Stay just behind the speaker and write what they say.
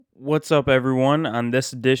What's up, everyone? On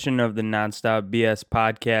this edition of the Nonstop BS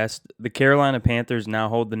podcast, the Carolina Panthers now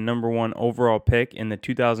hold the number one overall pick in the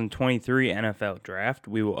 2023 NFL Draft.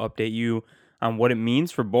 We will update you on what it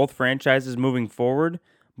means for both franchises moving forward,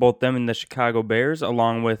 both them and the Chicago Bears,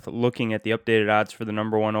 along with looking at the updated odds for the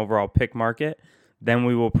number one overall pick market. Then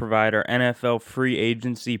we will provide our NFL free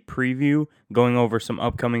agency preview, going over some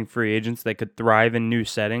upcoming free agents that could thrive in new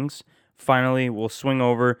settings. Finally, we'll swing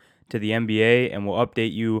over to the NBA, and we'll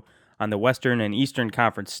update you on the Western and Eastern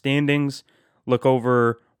Conference standings, look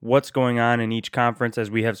over what's going on in each conference as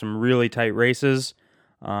we have some really tight races,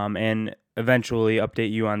 and eventually update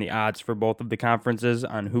you on the odds for both of the conferences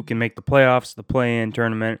on who can make the playoffs, the play-in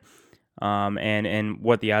tournament, and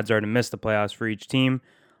what the odds are to miss the playoffs for each team,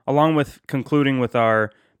 along with concluding with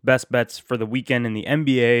our best bets for the weekend in the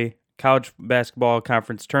NBA, college basketball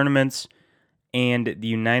conference tournaments, and the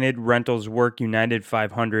United Rentals Work United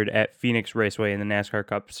 500 at Phoenix Raceway in the NASCAR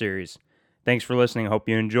Cup Series. Thanks for listening. Hope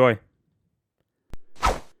you enjoy.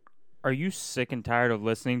 Are you sick and tired of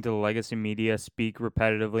listening to the legacy media speak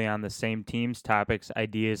repetitively on the same teams, topics,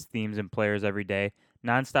 ideas, themes, and players every day?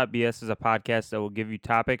 Nonstop BS is a podcast that will give you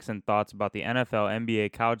topics and thoughts about the NFL,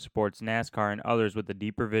 NBA, college sports, NASCAR, and others with a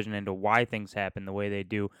deeper vision into why things happen the way they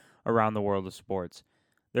do around the world of sports.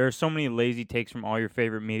 There are so many lazy takes from all your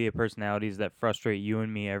favorite media personalities that frustrate you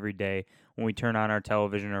and me every day when we turn on our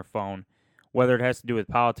television or phone. Whether it has to do with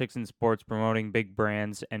politics and sports, promoting big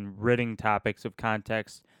brands, and ridding topics of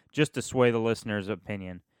context just to sway the listener's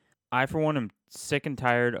opinion. I, for one, am sick and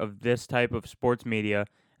tired of this type of sports media,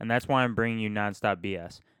 and that's why I'm bringing you Nonstop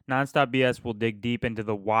BS. Nonstop BS will dig deep into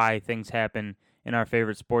the why things happen in our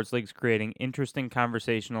favorite sports leagues, creating interesting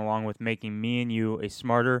conversation along with making me and you a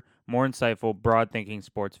smarter, more insightful, broad-thinking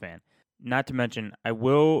sports fan. Not to mention, I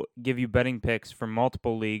will give you betting picks for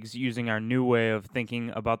multiple leagues using our new way of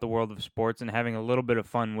thinking about the world of sports and having a little bit of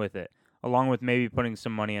fun with it, along with maybe putting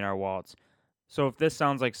some money in our wallets. So if this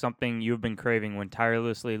sounds like something you've been craving when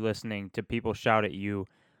tirelessly listening to people shout at you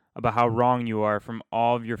about how wrong you are from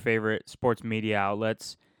all of your favorite sports media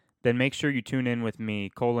outlets, then make sure you tune in with me,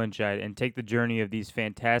 Cole Lynchide, and take the journey of these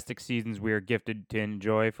fantastic seasons we are gifted to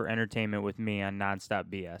enjoy for entertainment with me on Nonstop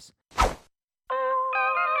BS.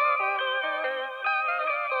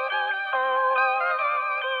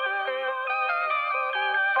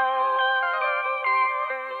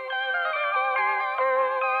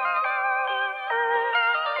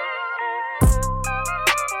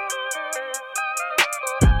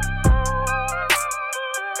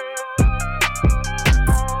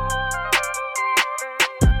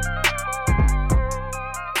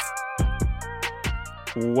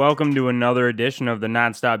 Welcome to another edition of the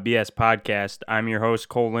Nonstop BS podcast. I'm your host,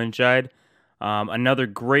 Cole Lynchide. Another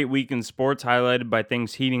great week in sports highlighted by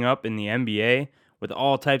things heating up in the NBA with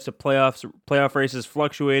all types of playoff races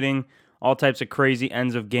fluctuating, all types of crazy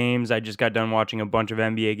ends of games. I just got done watching a bunch of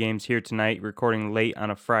NBA games here tonight, recording late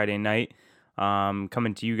on a Friday night,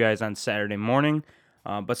 coming to you guys on Saturday morning.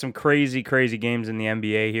 But some crazy games in the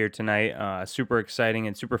NBA here tonight. Super exciting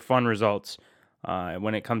and super fun results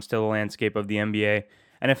when it comes to the landscape of the NBA.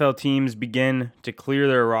 NFL teams begin to clear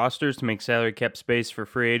their rosters to make salary cap space for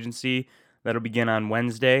free agency. That'll begin on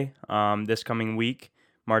Wednesday, this coming week,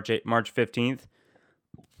 March 15th,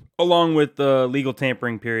 along with the legal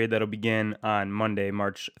tampering period that'll begin on Monday,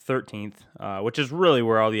 March 13th, which is really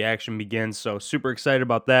where all the action begins. So super excited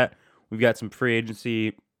about that. We've got some free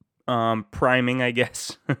agency priming, I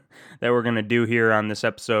guess, that we're going to do here on this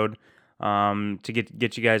episode to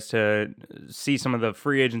get you guys to see some of the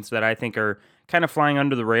free agents that I think are kind of flying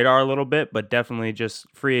under the radar a little bit, but definitely just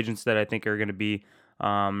free agents that I think are going to be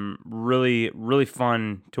really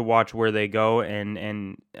fun to watch where they go,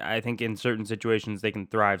 and I think in certain situations they can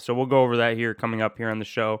thrive. So we'll go over that here coming up here on the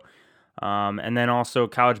show. And then also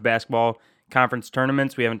college basketball conference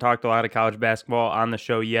tournaments. We haven't talked a lot of college basketball on the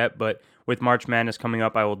show yet, but with March Madness coming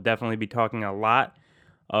up, I will definitely be talking a lot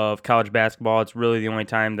of college basketball. It's really the only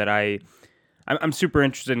time that I'm super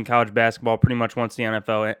interested in college basketball. Pretty much once the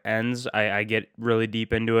NFL ends, I get really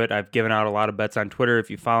deep into it. I've given out a lot of bets on Twitter, if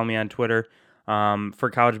you follow me on Twitter, for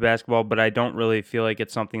college basketball, but I don't really feel like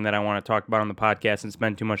it's something that I want to talk about on the podcast and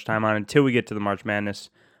spend too much time on until we get to the March Madness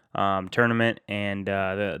tournament, and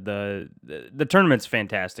the tournament's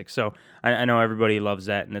fantastic. So I know everybody loves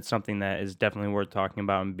that, and it's something that is definitely worth talking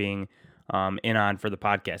about and being in on for the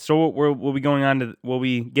podcast. So we'll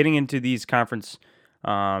be getting into these conference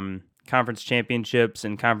championships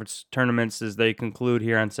and conference tournaments as they conclude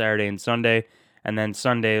here on Saturday and Sunday, and then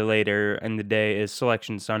Sunday later in the day is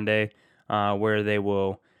Selection Sunday, where they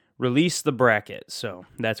will release the bracket. So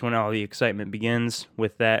that's when all the excitement begins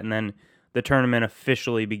with that, and then the tournament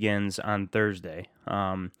officially begins on Thursday.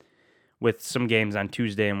 with some games on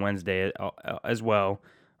Tuesday and Wednesday as well,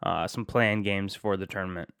 some planned games for the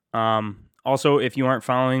tournament. Also, if you aren't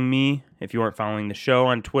following me, if you aren't following the show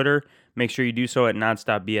on Twitter, make sure you do so at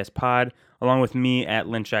Nonstop BS Pod, along with me at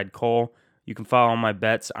Lynchide Cole. You can follow my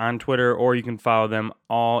bets on Twitter, or you can follow them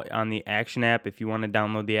all on the Action app if you want to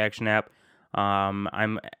download the Action app. My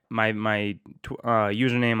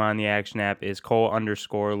username on the Action app is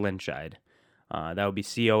Cole_Lynchide. That would be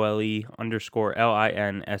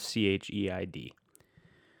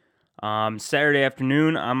COLE_LINSCHEID. Saturday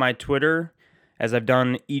afternoon on my Twitter, as I've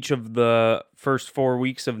done each of the first 4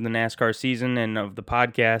 weeks of the NASCAR season and of the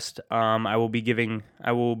podcast, I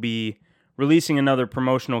will be releasing another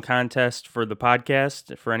promotional contest for the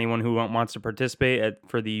podcast for anyone who wants to participate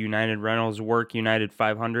for the United Rentals Work United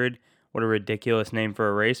 500. What a ridiculous name for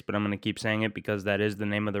a race, but I'm going to keep saying it because that is the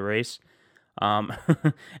name of the race.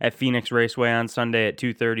 At Phoenix Raceway on Sunday at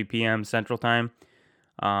 2:30 p.m. Central Time.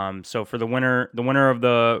 So for the winner of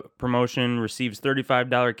the promotion receives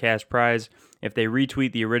 $35 cash prize if they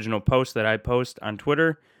retweet the original post that I post on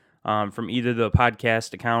Twitter from either the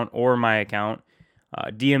podcast account or my account.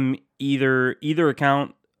 DM either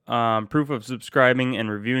account proof of subscribing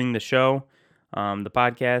and reviewing the show, the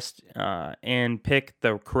podcast, and pick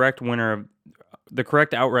the correct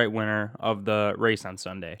outright winner of the race on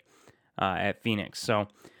Sunday at Phoenix. So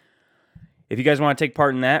if you guys want to take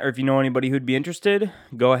part in that, or if you know anybody who'd be interested,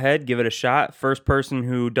 go ahead, give it a shot. First person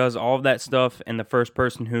who does all of that stuff and the first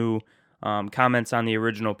person who comments on the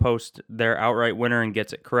original post, their outright winner, and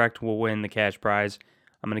gets it correct will win the cash prize.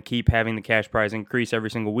 I'm going to keep having the cash prize increase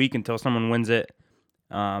every single week until someone wins it,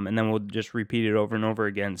 and then we'll just repeat it over and over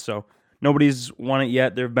again. So nobody's won it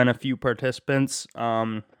yet. There have been a few participants.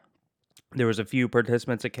 There was a few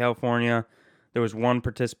participants at California. There was one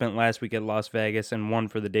participant last week at Las Vegas and one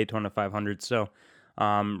for the Daytona 500. So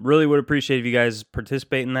really would appreciate if you guys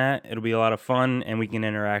participate in that. It'll be a lot of fun, and we can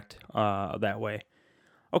interact that way.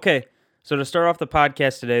 Okay, so to start off the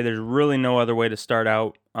podcast today, there's really no other way to start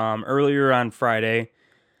out. Earlier on Friday,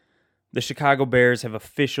 the Chicago Bears have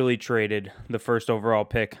officially traded the first overall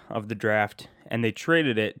pick of the draft, and they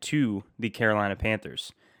traded it to the Carolina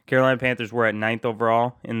Panthers. Carolina Panthers were at 9th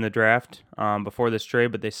overall in the draft before this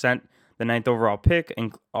trade, but they sent the 9th overall pick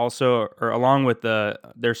and along with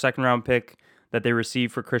their second round pick that they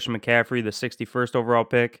received for Christian McCaffrey, the 61st overall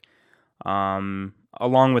pick,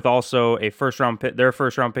 along with also a their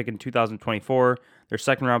first round pick in 2024, their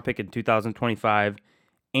second round pick in 2025,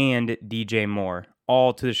 and DJ Moore,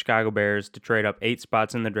 all to the Chicago Bears to trade up 8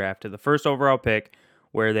 spots in the draft to the first overall pick,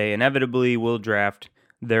 where they inevitably will draft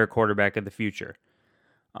their quarterback of the future.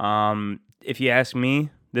 If you ask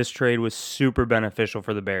me, this trade was super beneficial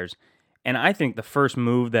for the Bears. And I think the first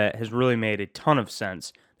move that has really made a ton of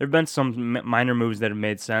sense. There have been some minor moves that have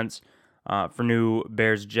made sense for new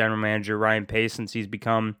Bears general manager Ryan Pace since he's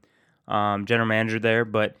become general manager there.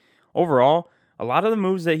 But overall, a lot of the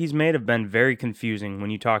moves that he's made have been very confusing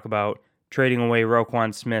when you talk about trading away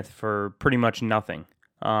Roquan Smith for pretty much nothing.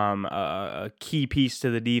 A key piece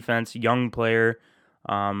to the defense, young player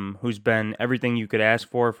who's been everything you could ask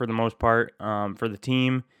for the most part for the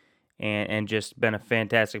team. And just been a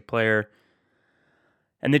fantastic player.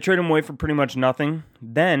 And they trade him away for pretty much nothing.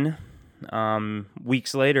 Then,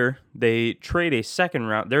 weeks later, they trade their second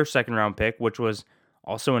round pick, which was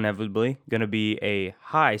also inevitably going to be a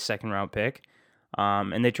high second round pick.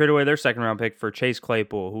 And they trade away their second round pick for Chase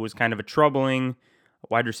Claypool, who was kind of a troubling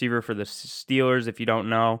wide receiver for the Steelers, if you don't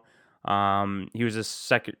know. He was a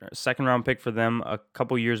second round pick for them a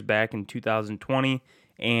couple years back in 2020.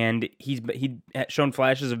 And he had shown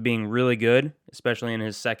flashes of being really good, especially in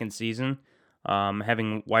his second season,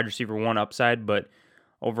 having wide receiver 1 upside. But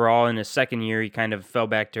overall, in his second year, he kind of fell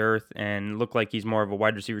back to earth and looked like he's more of a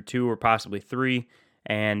wide receiver 2 or possibly 3.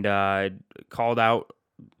 And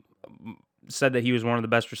said that he was one of the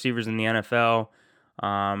best receivers in the NFL.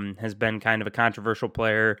 Has been kind of a controversial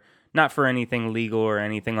player, not for anything legal or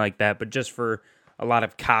anything like that, but just for a lot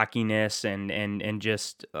of cockiness and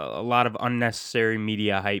just a lot of unnecessary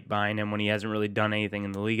media hype behind him when he hasn't really done anything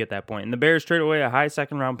in the league at that point. And the Bears trade away a high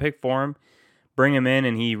second round pick for him, bring him in,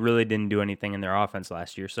 and he really didn't do anything in their offense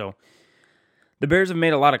last year. So the Bears have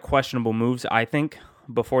made a lot of questionable moves, I think,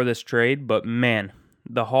 before this trade. But man,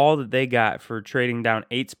 the haul that they got for trading down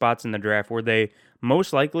 8 spots in the draft, where they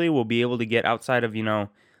most likely will be able to get outside of,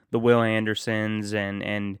 the Will Andersons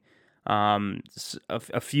and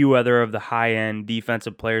a few other of the high-end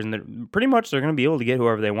defensive players, and pretty much they're going to be able to get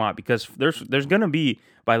whoever they want, because there's going to be,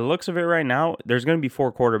 by the looks of it right now, there's going to be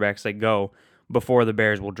 4 quarterbacks that go before the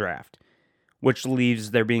Bears will draft, which leaves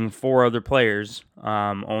there being 4 other players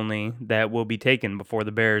only that will be taken before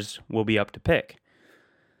the Bears will be up to pick.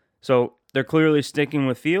 So they're clearly sticking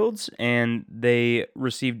with Fields, and they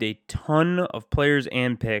received a ton of players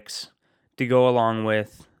and picks to go along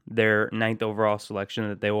with their 9th overall selection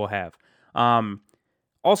that they will have.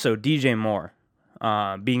 Also, DJ Moore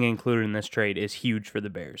being included in this trade is huge for the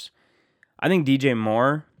Bears. I think DJ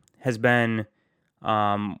Moore has been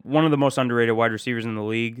one of the most underrated wide receivers in the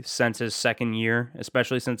league since his second year,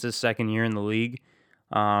 especially since his second year in the league.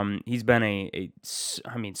 He's been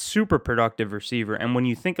super productive receiver. And when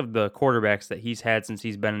you think of the quarterbacks that he's had since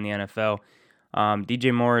he's been in the NFL,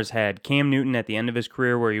 DJ Moore has had Cam Newton at the end of his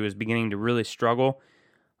career where he was beginning to really struggle.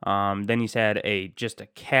 Then he's had just a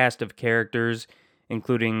cast of characters,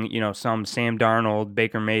 including, some Sam Darnold,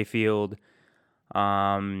 Baker Mayfield,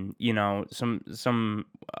 some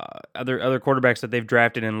other quarterbacks that they've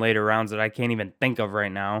drafted in later rounds that I can't even think of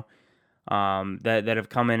right now, that have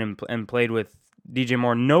come in and played with DJ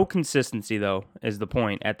Moore. No consistency, though, is the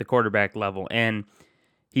point at the quarterback level, and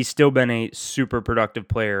he's still been a super productive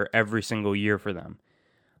player every single year for them.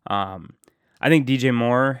 I think DJ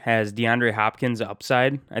Moore has DeAndre Hopkins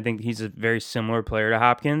upside. I think he's a very similar player to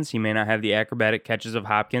Hopkins. He may not have the acrobatic catches of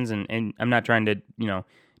Hopkins, and I'm not trying to,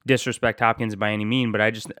 disrespect Hopkins by any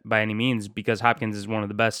means, because Hopkins is one of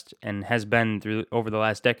the best and has been over the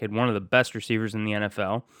last decade one of the best receivers in the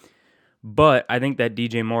NFL. But I think that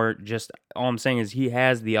DJ Moore, all I'm saying is he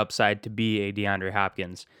has the upside to be a DeAndre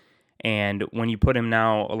Hopkins. And when you put him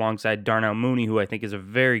now alongside Darnell Mooney, who I think is a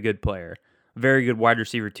very good player, very good wide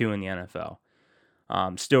receiver too in the NFL,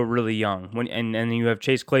 still really young. And then you have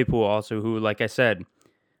Chase Claypool also, who, like I said,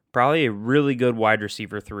 probably a really good wide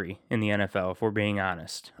receiver 3 in the NFL, if we're being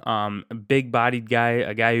honest. A big-bodied guy,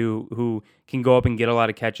 a guy who can go up and get a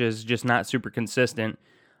lot of catches, just not super consistent.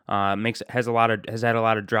 Has had a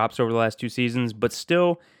lot of drops over the last 2 seasons, but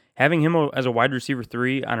still having him as a wide receiver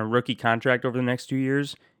 3 on a rookie contract over the next 2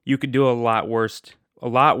 years, you could do a lot worse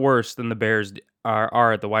than the Bears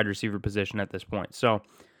are at the wide receiver position at this point. So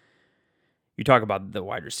you talk about the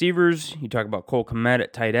wide receivers, you talk about Cole Kmet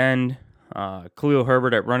at tight end, Khalil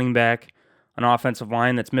Herbert at running back, an offensive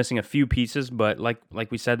line that's missing a few pieces, but like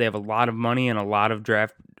we said, they have a lot of money and a lot of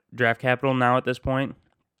draft capital now at this point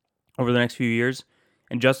over the next few years.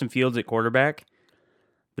 And Justin Fields at quarterback.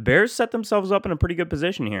 The Bears set themselves up in a pretty good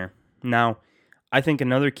position here. Now, I think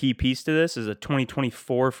another key piece to this is a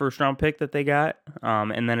 2024 first-round pick that they got,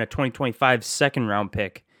 and then a 2025 second-round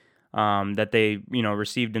pick that they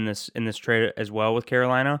received in this trade as well with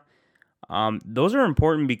Carolina. Those are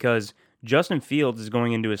important because Justin Fields is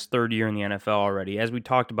going into his 3rd year in the NFL already, as we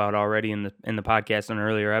talked about already in the podcast on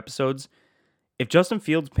earlier episodes. If Justin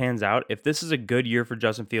Fields pans out, if this is a good year for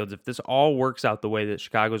Justin Fields, if this all works out the way that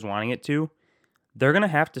Chicago's wanting it to, they're going to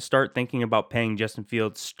have to start thinking about paying Justin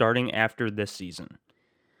Fields starting after this season.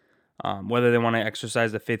 Whether they want to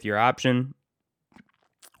exercise the 5th-year option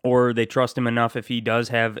or they trust him enough if he does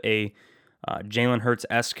have a Jalen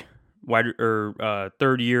Hurts-esque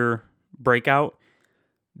 3rd-year breakout,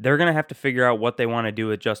 they're going to have to figure out what they want to do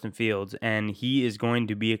with Justin Fields, and he is going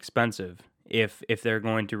to be expensive if they're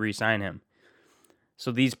going to re-sign him.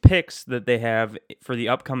 So these picks that they have for the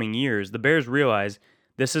upcoming years, the Bears realize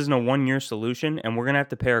this isn't a 1-year solution, and we're going to have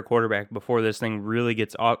to pay our quarterback before this thing really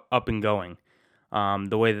gets up and going,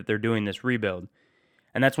 the way that they're doing this rebuild.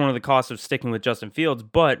 And that's one of the costs of sticking with Justin Fields.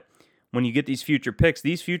 But when you get these future picks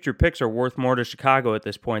are worth more to Chicago at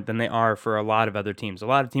this point than they are for a lot of other teams. A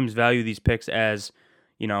lot of teams value these picks as,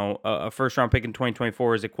 a first-round pick in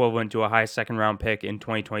 2024 is equivalent to a high second-round pick in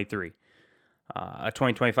 2023. A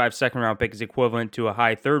 2025 second-round pick is equivalent to a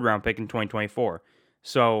high third-round pick in 2024.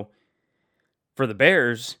 So for the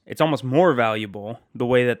Bears, it's almost more valuable the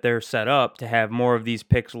way that they're set up to have more of these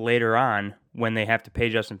picks later on when they have to pay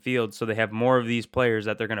Justin Fields, so they have more of these players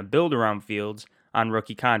that they're going to build around Fields on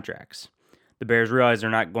rookie contracts. The Bears realize they're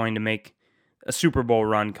not going to make a Super Bowl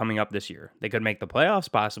run coming up this year. They could make the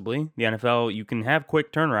playoffs possibly. The NFL, you can have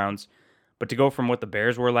quick turnarounds, but to go from what the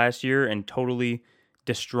Bears were last year and totally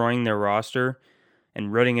destroying their roster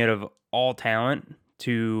and ridding it of all talent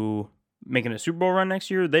to making a Super Bowl run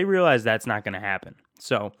next year, they realize that's not going to happen.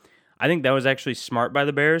 So I think that was actually smart by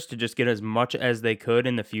the Bears to just get as much as they could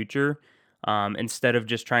in the future, instead of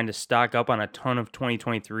just trying to stock up on a ton of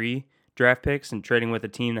 2023 draft picks and trading with a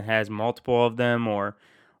team that has multiple of them or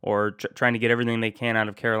trying to get everything they can out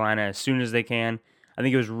of Carolina as soon as they can. I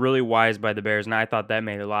think it was really wise by the Bears, and I thought that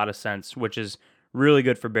made a lot of sense, which is really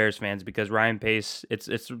good for Bears fans because Ryan Pace, it's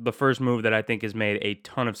the first move that I think has made a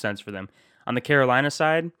ton of sense for them. On the Carolina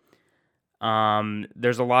side,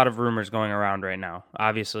 there's a lot of rumors going around right now.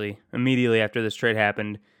 Obviously, immediately after this trade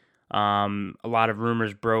happened, a lot of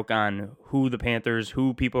rumors broke on who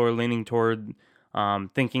people are leaning toward,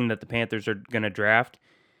 thinking that the Panthers are going to draft.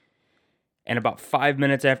 And about 5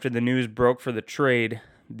 minutes after the news broke for the trade,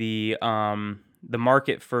 the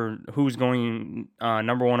market for who's going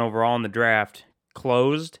number one overall in the draft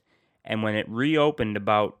closed, and when it reopened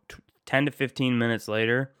about 10 to 15 minutes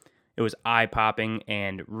later, it was eye-popping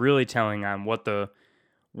and really telling on what the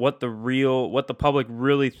public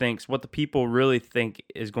really thinks, what the people really think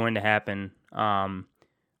is going to happen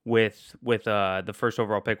with the first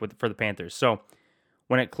overall pick for the Panthers. So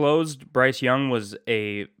when it closed, Bryce Young was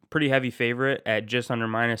a pretty heavy favorite at just under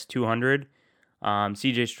minus 200.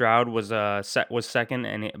 C.J. Stroud was second,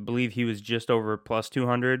 and I believe he was just over plus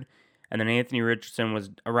 200. And then Anthony Richardson was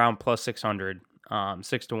around plus 600,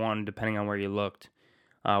 6-1, depending on where you looked.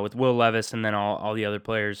 With Will Levis and then all the other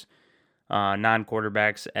players,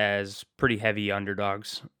 non-quarterbacks, as pretty heavy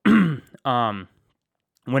underdogs. When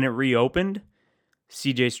it reopened,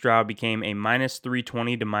 C.J. Stroud became a minus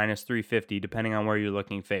 320 to minus 350, depending on where you're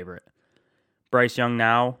looking, favorite. Bryce Young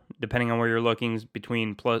now, depending on where you're looking, is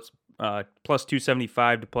between plus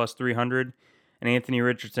 275 to plus 300, and Anthony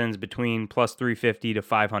Richardson's between plus 350 to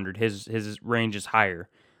 500. His range is higher,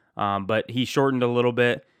 but he shortened a little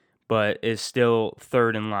bit, but is still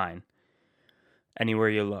third in line anywhere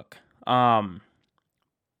you look.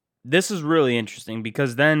 This is really interesting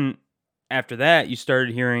because then after that, you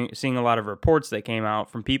started seeing a lot of reports that came out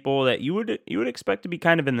from people that you would expect to be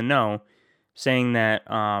kind of in the know, saying that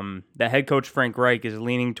that head coach Frank Reich is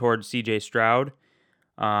leaning towards C.J. Stroud,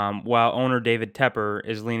 while owner David Tepper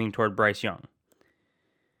is leaning toward Bryce Young.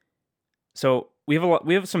 So we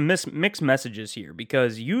have some mixed messages here,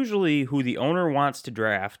 because usually who the owner wants to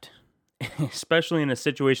draft, especially in a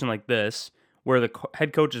situation like this where the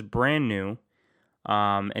head coach is brand new,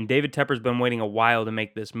 and David Tepper's been waiting a while to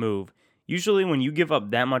make this move. Usually when you give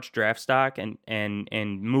up that much draft stock and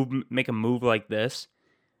make a move like this,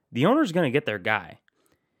 the owner's going to get their guy.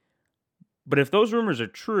 But if those rumors are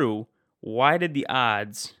true, why did the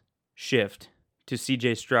odds shift to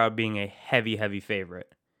C.J. Stroud being a heavy, heavy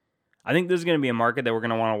favorite? I think this is going to be a market that we're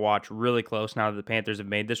going to want to watch really close now that the Panthers have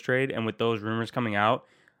made this trade. And with those rumors coming out,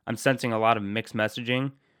 I'm sensing a lot of mixed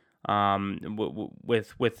messaging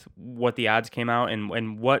with what the odds came out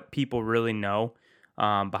and what people really know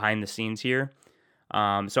behind the scenes here.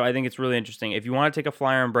 So I think it's really interesting. If you want to take a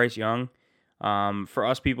flyer on Bryce Young, for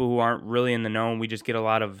us people who aren't really in the know, we just get a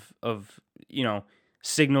lot of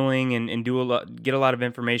signaling and get a lot of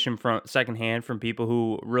information from secondhand from people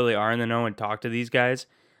who really are in the know and talk to these guys.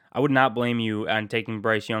 I would not blame you on taking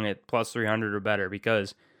Bryce Young at plus 300 or better,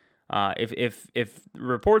 because if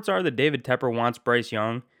reports are that David Tepper wants Bryce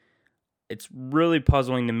Young, it's really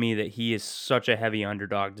puzzling to me that he is such a heavy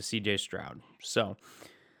underdog to C.J. Stroud. So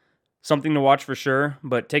something to watch for sure,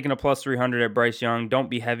 but taking a plus 300 at Bryce Young, don't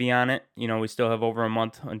be heavy on it. We still have over a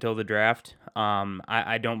month until the draft.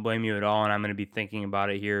 I don't blame you at all, and I'm going to be thinking about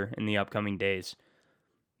it here in the upcoming days.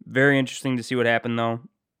 Very interesting to see what happened, though.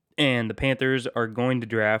 And the Panthers are going to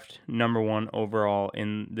draft number one overall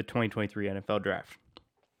in the 2023 NFL Draft.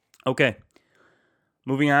 Okay,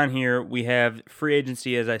 moving on here, we have free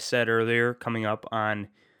agency, as I said earlier, coming up on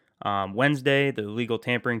Wednesday. The legal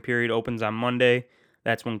tampering period opens on Monday.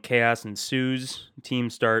 That's when chaos ensues.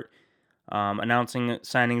 Teams start announcing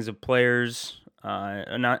signings of players,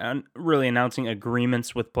 really announcing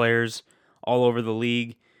agreements with players all over the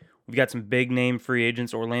league. We've got some big name free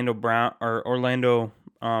agents. Orlando Brown Jr.,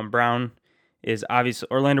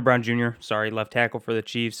 left tackle for the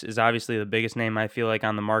Chiefs, is obviously the biggest name I feel like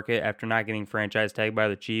on the market after not getting franchise tagged by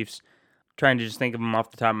the Chiefs. I'm trying to just think of them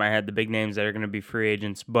off the top of my head, the big names that are going to be free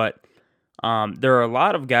agents. But there are a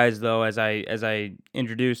lot of guys, though, as I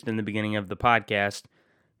introduced in the beginning of the podcast,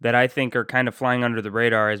 that I think are kind of flying under the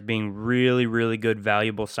radar as being really, really good,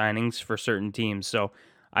 valuable signings for certain teams. So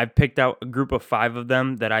I've picked out a group of 5 of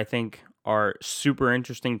them that I think are super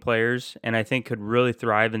interesting players and I think could really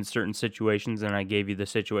thrive in certain situations, and I gave you the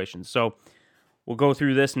situations. So we'll go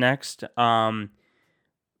through this next.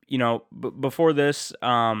 Before this,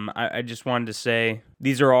 I just wanted to say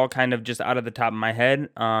these are all kind of just out of the top of my head.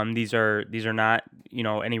 These are not,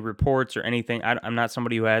 any reports or anything. I'm not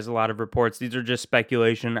somebody who has a lot of reports. These are just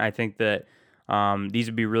speculation. I think that these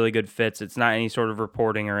would be really good fits. It's not any sort of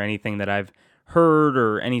reporting or anything that I've heard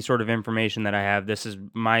or any sort of information that I have. This is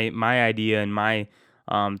my idea and my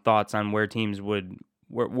thoughts on where teams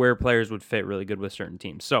where players would fit really good with certain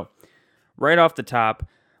teams. So right off the top,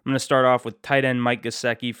 I'm going to start off with tight end Mike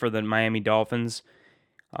Gesicki for the Miami Dolphins.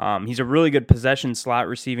 He's a really good possession slot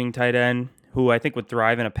receiving tight end who I think would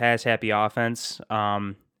thrive in a pass-happy offense.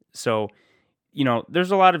 So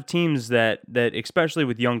there's a lot of teams that especially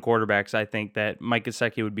with young quarterbacks, I think that Mike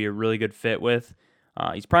Gesicki would be a really good fit with.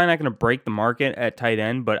 He's probably not going to break the market at tight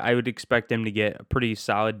end, but I would expect him to get a pretty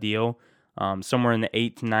solid deal somewhere in the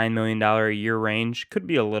 $8 to $9 million a year range. Could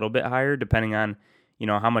be a little bit higher depending on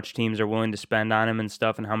how much teams are willing to spend on him and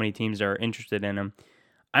stuff, and how many teams are interested in him.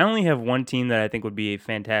 I only have one team that I think would be a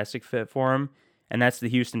fantastic fit for him, and that's the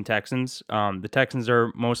Houston Texans. The Texans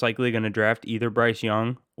are most likely going to draft either Bryce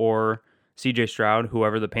Young or C.J. Stroud,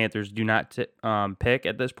 whoever the Panthers do not pick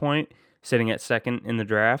at this point, sitting at second in the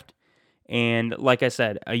draft. And like I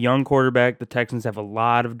said, a young quarterback. The Texans have a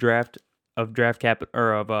lot of draft cap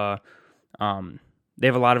they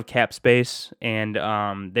have a lot of cap space, and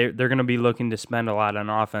they're going to be looking to spend a lot on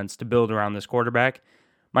offense to build around this quarterback.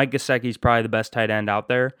 Mike Gesicki is probably the best tight end out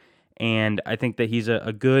there, and I think that he's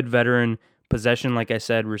a good veteran possession, like I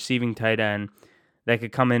said, receiving tight end that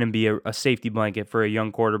could come in and be a safety blanket for a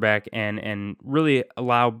young quarterback and really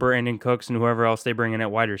allow Brandon Cooks and whoever else they bring in at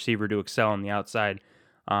wide receiver to excel on the outside.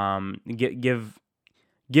 Give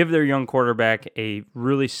their young quarterback a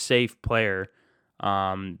really safe player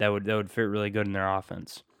that would fit really good in their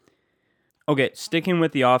offense. Okay, sticking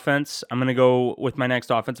with the offense, I'm going to go with my next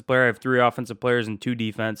offensive player. I have 3 offensive players and 2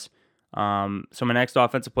 defense. So my next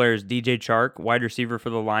offensive player is DJ Chark, wide receiver for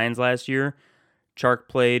the Lions last year. Chark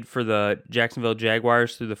played for the Jacksonville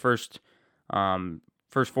Jaguars through the first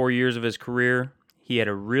 4 years of his career. He had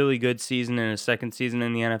a really good season in his second season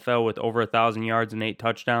in the NFL with over 1,000 yards and 8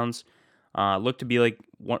 touchdowns. Looked to be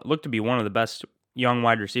one of the best young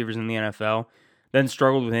wide receivers in the NFL. Then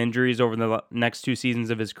struggled with injuries over the next 2 seasons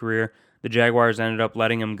of his career. The Jaguars ended up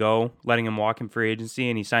letting him go, letting him walk in free agency,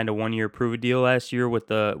 and he signed a 1-year prove-it deal last year with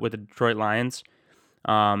the Detroit Lions.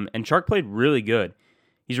 And Chark played really good.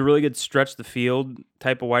 He's a really good stretch the field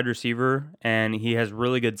type of wide receiver, and he has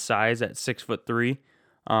really good size at 6'3".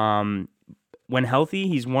 When healthy,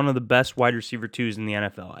 he's one of the best wide receiver 2s in the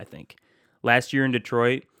NFL, I think. Last year in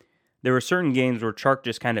Detroit, there were certain games where Chark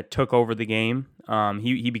just kind of took over the game.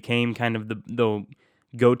 He became kind of the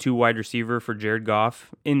go-to wide receiver for Jared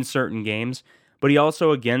Goff in certain games, but he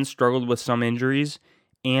also, again, struggled with some injuries,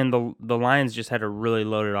 and the Lions just had a really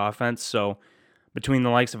loaded offense. So between the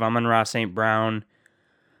likes of Amon-Ra St. Brown,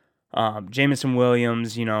 Jameson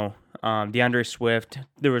Williams, DeAndre Swift,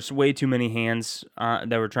 there was way too many hands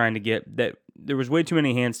there was way too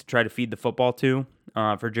many hands to try to feed the football to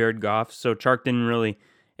for Jared Goff. So Chark didn't really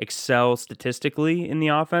excel statistically in the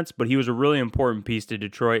offense, but he was a really important piece to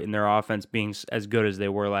Detroit in their offense being as good as they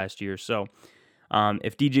were last year. So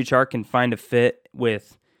if DJ Chark can find a fit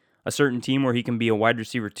with a certain team where he can be a wide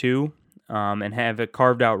receiver 2 and have a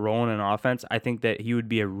carved out role in an offense, I think that he would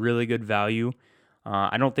be a really good value.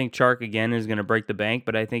 I don't think Chark again is going to break the bank,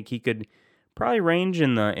 but I think he could probably range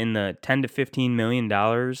in the $10 to $15 million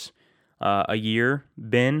a year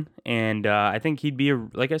bin, and I think he'd be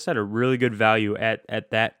like I said, a really good value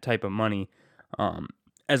at that type of money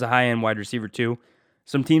as a high end wide receiver too.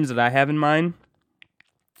 Some teams that I have in mind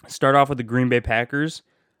start off with the Green Bay Packers.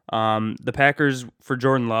 The Packers with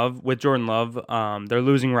Jordan Love, they're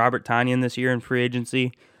losing Robert Tonyan this year in free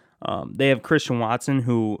agency. They have Christian Watson,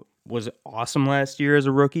 who was awesome last year as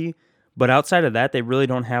a rookie, but outside of that, they really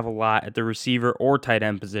don't have a lot at the receiver or tight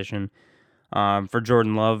end position for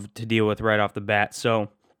Jordan Love to deal with right off the bat. So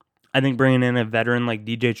I think bringing in a veteran like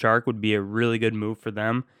DJ Chark would be a really good move for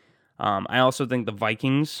them. I also think the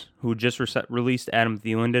Vikings, who just released Adam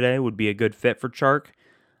Thielen today, would be a good fit for Chark.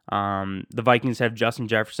 The Vikings have Justin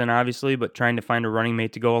Jefferson, obviously, but trying to find a running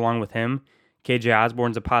mate to go along with him. KJ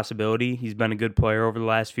Osborne's a possibility. He's been a good player over the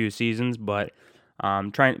last few seasons, but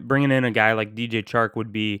bringing in a guy like DJ Chark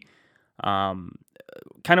would be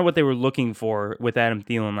kind of what they were looking for with Adam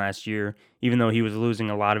Thielen last year, even though he was losing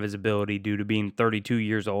a lot of his ability due to being 32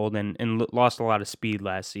 years old and lost a lot of speed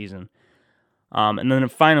last season. And then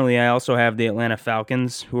finally, I also have the Atlanta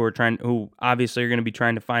Falcons, who obviously are going to be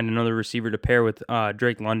trying to find another receiver to pair with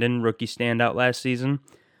Drake London, rookie standout last season.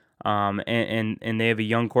 And they have a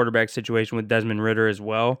young quarterback situation with Desmond Ridder as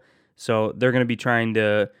well. So they're going to be trying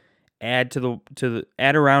to add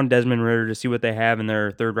around Desmond Ridder to see what they have in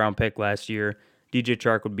their 3rd round pick last year. DJ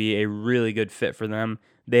Chark would be a really good fit for them.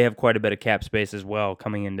 They have quite a bit of cap space as well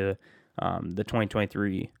coming into the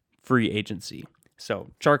 2023 free agency.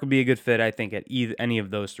 So Chark would be a good fit, I think, at any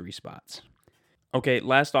of those 3 spots. Okay,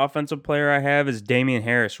 last offensive player I have is Damian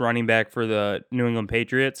Harris, running back for the New England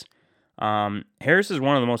Patriots. Harris is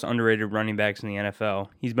one of the most underrated running backs in the NFL.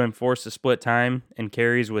 He's been forced to split time and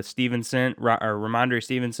carries with Ramondre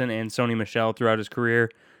Stevenson and Sony Michel throughout his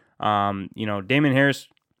career. Damian Harris,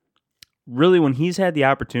 really, when he's had the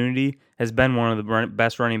opportunity, has been one of the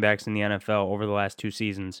best running backs in the NFL over the last 2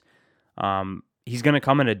 seasons. He's going to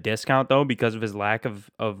come at a discount though because of his lack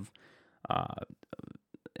of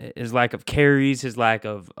carries, his lack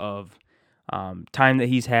of time that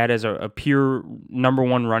he's had as a pure number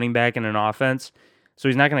one running back in an offense. So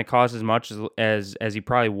he's not going to cost as much as he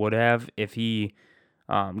probably would have if he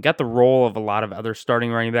got the role of a lot of other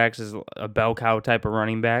starting running backs as a bell cow type of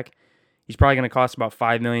running back. He's probably going to cost about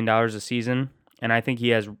 $5 million a season, and I think he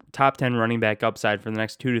has top 10 running back upside for the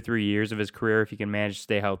next 2 to 3 years of his career if he can manage to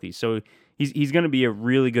stay healthy. So he's going to be a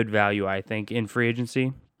really good value, I think, in free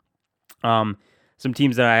agency. Some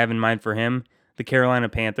teams that I have in mind for him, the Carolina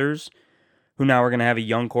Panthers, who now are going to have a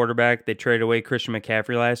young quarterback. They traded away Christian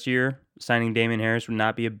McCaffrey last year. Signing Damian Harris would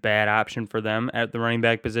not be a bad option for them at the running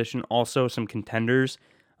back position. Also, some contenders,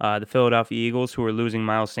 the Philadelphia Eagles, who are losing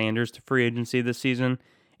Miles Sanders to free agency this season,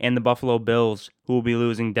 and the Buffalo Bills, who will be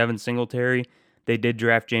losing Devin Singletary. They did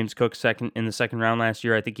draft James Cook in the second round last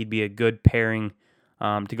year. I think he'd be a good pairing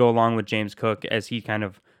to go along with James Cook as he kind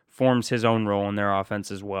of forms his own role in their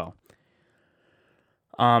offense as well.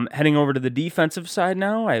 Heading over to the defensive side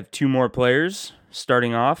now, I have two more players.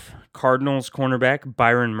 Starting off, Cardinals cornerback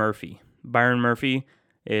Byron Murphy. Byron Murphy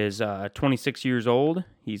is 26 years old.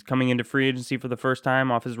 He's coming into free agency for the first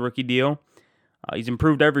time off his rookie deal. He's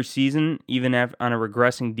improved every season, even on a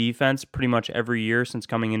regressing defense, pretty much every year since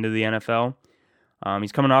coming into the NFL.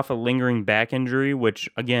 He's coming off a lingering back injury, which,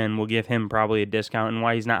 again, will give him probably a discount and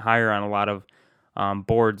why he's not higher on a lot of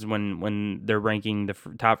boards when they're ranking the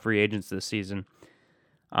top free agents this season.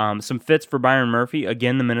 Some fits for Byron Murphy.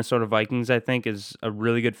 Again, the Minnesota Vikings, I think, is a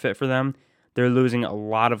really good fit for them. They're losing a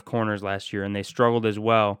lot of corners last year, and they struggled as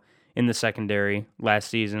well in the secondary last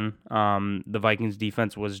season. The Vikings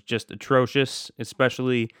defense was just atrocious,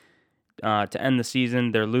 especially to end the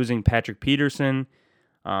season. They're losing Patrick Peterson,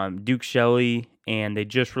 Duke Shelley, and they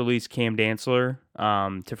just released Cam Dantzler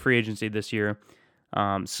to free agency this year.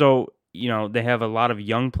 So, they have a lot of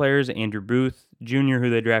young players, Andrew Booth Jr., who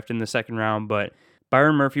they drafted in the second round, but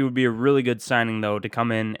Byron Murphy would be a really good signing, though, to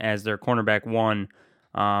come in as their cornerback one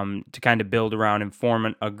to kind of build around and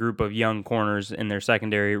form a group of young corners in their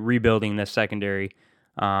secondary, rebuilding this secondary.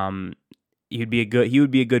 He would be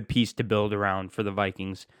a good piece to build around for the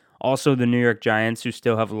Vikings. Also, the New York Giants, who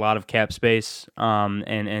still have a lot of cap space,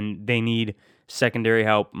 and they need secondary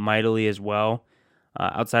help mightily as well.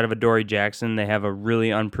 Outside of Adoree Jackson, they have a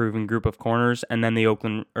really unproven group of corners, and then the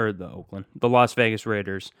Las Vegas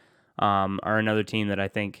Raiders are another team that I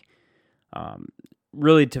think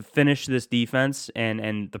really to finish this defense,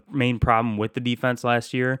 and the main problem with the defense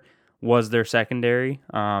last year was their secondary.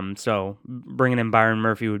 So bringing in Byron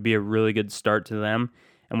Murphy would be a really good start to them.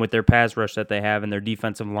 And with their pass rush that they have and their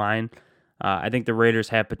defensive line, I think the Raiders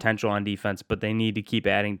have potential on defense, but they need to keep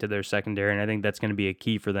adding to their secondary, and I think that's going to be a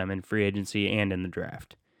key for them in free agency and in the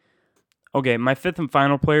draft. Okay, my fifth and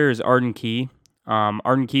final player is Arden Key.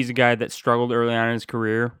 Arden Key's a guy that struggled early on in his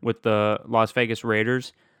career with the Las Vegas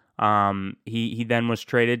Raiders. He then was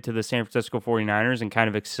traded to the San Francisco 49ers and kind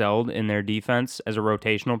of excelled in their defense as a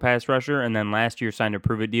rotational pass rusher, and then last year signed a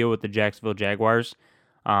prove-it deal with the Jacksonville Jaguars.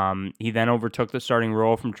 He then overtook the starting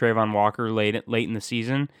role from Trayvon Walker late in the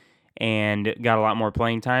season and got a lot more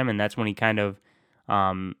playing time, and that's when he kind of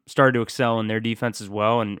started to excel in their defense as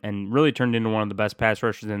well and really turned into one of the best pass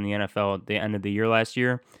rushers in the NFL at the end of the year last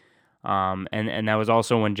year. And that was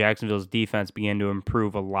also when Jacksonville's defense began to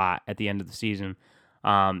improve a lot at the end of the season.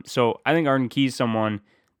 So I think Arden Key is someone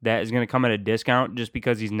that is going to come at a discount just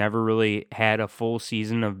because he's never really had a full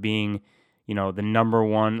season of being, the number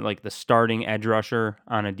one, like the starting edge rusher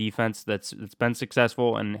on a defense that's been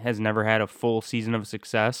successful and has never had a full season of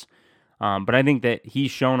success. But I think that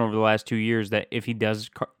he's shown over the last 2 years that if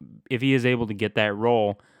he is able to get that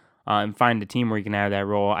role and find a team where he can have that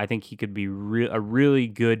role, I think he could be a really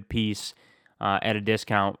good piece at a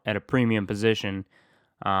discount at a premium position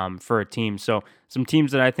for a team. So some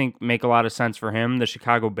teams that I think make a lot of sense for him, the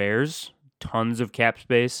Chicago Bears, tons of cap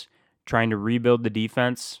space, trying to rebuild the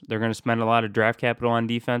defense. They're going to spend a lot of draft capital on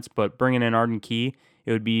defense, but bringing in Arden Key,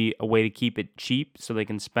 it would be a way to keep it cheap so they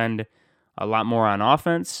can spend a lot more on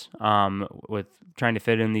offense with trying to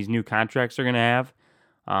fit in these new contracts they're going to have,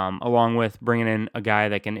 along with bringing in a guy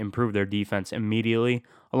that can improve their defense immediately,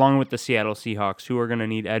 along with the Seattle Seahawks, who are going to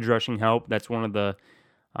need edge rushing help. That's one of the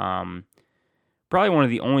probably one of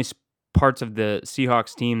the only parts of the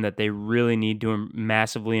Seahawks team that they really need to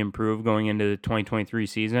massively improve going into the 2023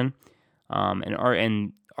 season. And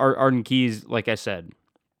Arden Key, like I said,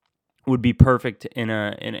 would be perfect in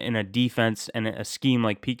a defense and a scheme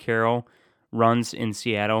like Pete Carroll runs in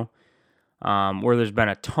Seattle, where there's been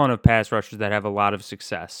a ton of pass rushers that have a lot of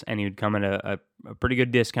success, and he would come at a pretty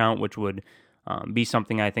good discount, which would be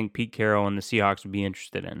something I think Pete Carroll and the Seahawks would be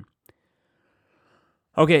interested in.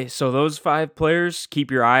 Okay, so those 5 players,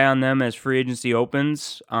 keep your eye on them as free agency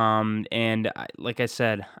opens. Like I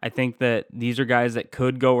said, I think that these are guys that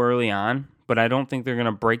could go early on, but I don't think they're going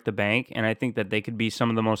to break the bank, and I think that they could be some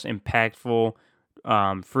of the most impactful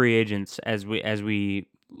free agents as we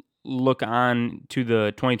look on to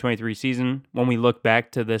the 2023 season. When we look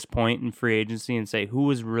back to this point in free agency and say who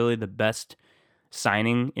was really the best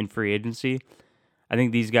signing in free agency, I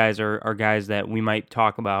think these guys are guys that we might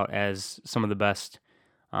talk about as some of the best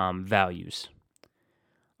values.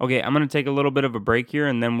 Okay, I'm going to take a little bit of a break here,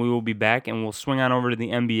 and then we will be back, and we'll swing on over to the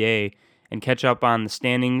NBA and catch up on the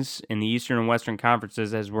standings in the Eastern and Western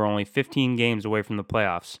Conferences as we're only 15 games away from the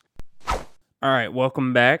playoffs. All right,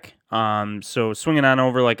 welcome back. So swinging on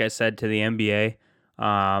over, like I said, to the NBA.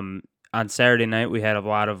 On Saturday night, we had a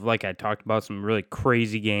lot of, like I talked about, some really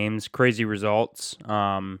crazy games, crazy results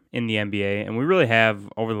in the NBA, and we really have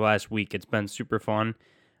over the last week. It's been super fun.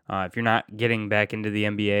 If you're not getting back into the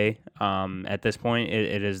NBA at this point,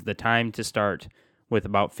 it is the time to start with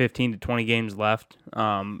about 15 to 20 games left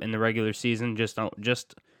in the regular season, just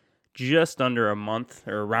under a month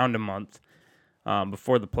or around a month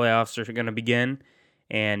before the playoffs are going to begin.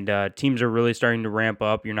 And teams are really starting to ramp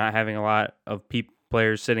up. You're not having a lot of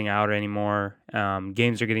players sitting out anymore.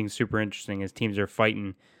 Games are getting super interesting as teams are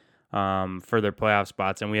fighting for their playoff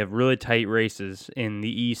spots, and we have really tight races in the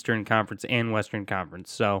Eastern Conference and Western Conference.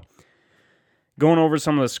 So going over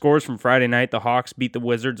some of the scores from Friday night, the Hawks beat the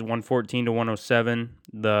Wizards 114-107.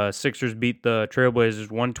 The Sixers beat the Trailblazers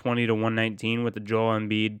 120-119 with the Joel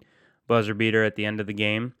Embiid buzzer beater at the end of the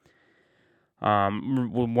game.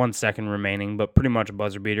 With 1 second remaining, but pretty much a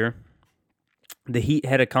buzzer beater. The Heat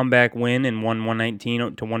had a comeback win and won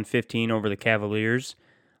 119-115 over the Cavaliers.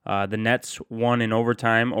 The Nets won in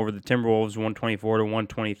overtime over the Timberwolves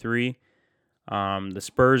 124-123. The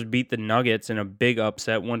Spurs beat the Nuggets in a big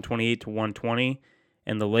upset 128-120.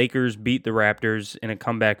 And the Lakers beat the Raptors in a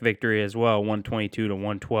comeback victory as well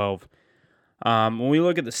 122-112. When we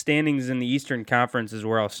look at the standings in the Eastern Conference is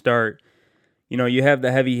where I'll start. You have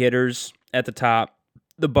the heavy hitters at the top.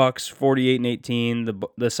 The Bucks 48-18,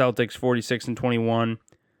 the Celtics 46-21,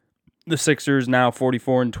 the Sixers now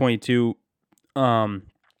 44-22.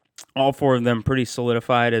 All 4 of them pretty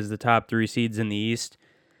solidified as the top 3 seeds in the East.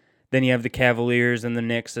 Then you have the Cavaliers and the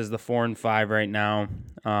Knicks as the 4 and 5 right now,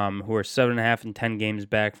 who are 7.5 and 10 games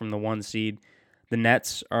back from the 1 seed. The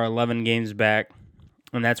Nets are 11 games back,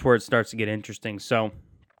 and that's where it starts to get interesting. So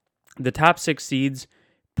the top 6 seeds,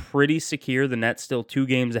 pretty secure. The Nets still 2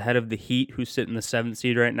 games ahead of the Heat, who sit in the 7th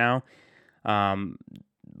seed right now.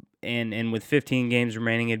 And with 15 games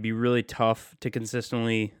remaining, it'd be really tough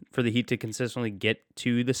for the Heat to consistently get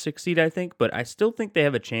to the 6th seed, I think. But I still think they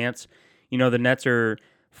have a chance. The Nets are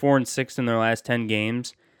 4 and 6 in their last 10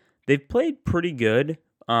 games. They've played pretty good,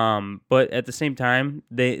 but at the same time,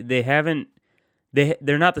 they're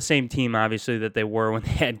not the same team, obviously, that they were when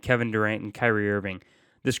they had Kevin Durant and Kyrie Irving.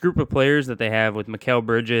 This group of players that they have with Mikal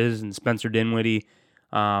Bridges and Spencer Dinwiddie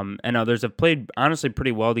and others have played honestly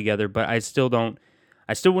pretty well together, but I still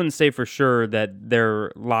wouldn't say for sure that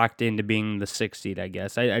they're locked into being the 6th seed, I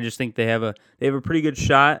guess. I just think they have a pretty good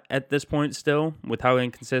shot at this point still with how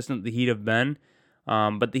inconsistent the Heat have been.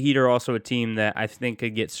 But the Heat are also a team that I think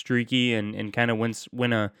could get streaky and kind of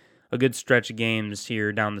win a good stretch of games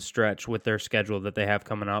here down the stretch with their schedule that they have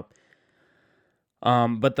coming up.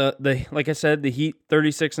 But the like I said, the Heat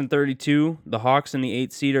 36-32. The Hawks in the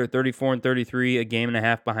 8th seed are 34-33, a game and a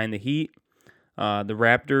half behind the Heat. The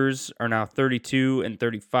Raptors are now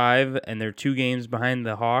 32-35, and they're 2 games behind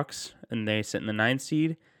the Hawks, and they sit in the 9th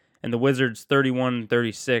seed. And the Wizards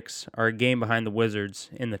 31-36 are a game behind the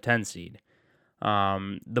Wizards in the 10th seed.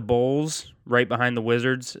 The Bulls right behind the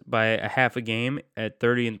Wizards by a half a game at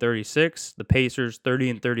 30-36. The Pacers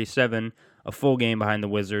 30-37, a full game behind the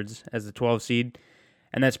Wizards as the 12th seed.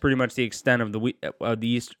 And that's pretty much the extent of the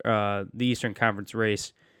Eastern Conference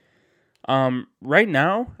race. Right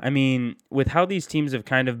now, I mean, with how these teams have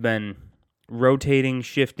kind of been rotating,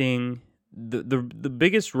 shifting, the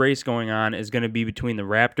biggest race going on is going to be between the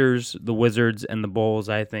Raptors, the Wizards, and the Bulls,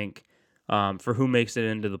 I think, for who makes it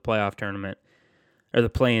into the playoff tournament, or the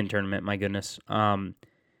play-in tournament, my goodness. The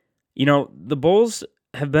Bulls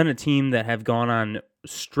have been a team that have gone on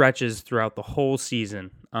stretches throughout the whole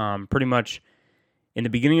season, pretty much. In the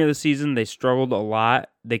beginning of the season, they struggled a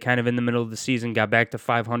lot. They kind of in the middle of the season got back to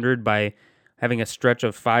 500 by having a stretch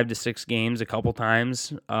of 5 to 6 games a couple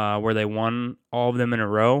times where they won all of them in a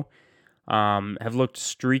row. Have looked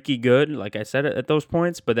streaky good, like I said, at those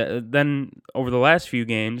points. But then over the last few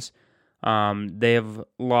games, they have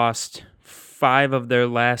lost 5 of their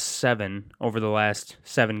last 7 over the last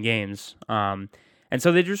 7 games. And And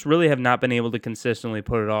so they just really have not been able to consistently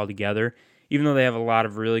put it all together, even though they have a lot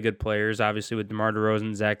of really good players, obviously with DeMar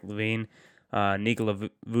DeRozan, Zach LaVine, Nikola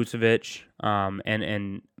Vucevic,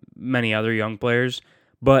 and many other young players.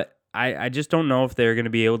 But I just don't know if they're going to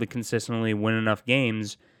be able to consistently win enough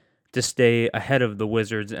games to stay ahead of the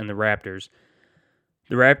Wizards and the Raptors.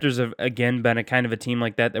 The Raptors have, again, been a kind of a team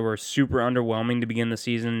like that were super underwhelming to begin the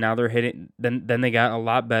season. Now they're hitting, then they got a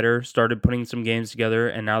lot better, started putting some games together,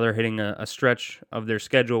 and now they're hitting a stretch of their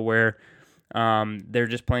schedule where they're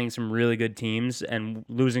just playing some really good teams and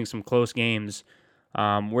losing some close games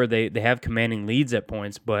where they have commanding leads at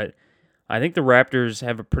points. But I think the Raptors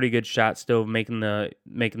have a pretty good shot still of making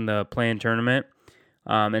the play-in tournament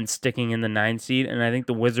and sticking in the 9 seed. And I think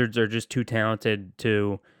the Wizards are just too talented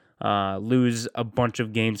to lose a bunch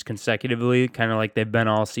of games consecutively, kind of like they've been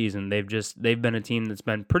all season. They've been a team that's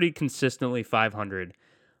been pretty consistently 500.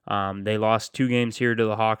 They lost 2 games here to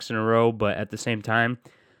the Hawks in a row, but at the same time,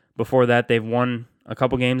 before that they've won a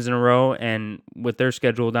couple games in a row. And with their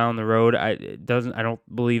schedule down the road, I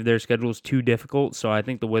don't believe their schedule is too difficult. So I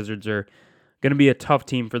think the Wizards are going to be a tough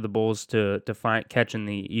team for the Bulls to catch in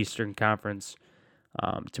the Eastern Conference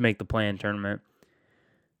to make the play-in tournament.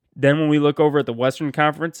 Then when we look over at the Western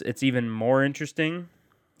Conference, it's even more interesting.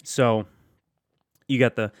 So you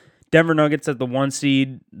got the Denver Nuggets at the 1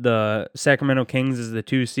 seed, the Sacramento Kings as the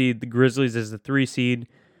 2 seed, the Grizzlies as the 3 seed,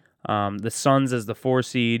 the Suns as the 4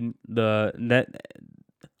 seed.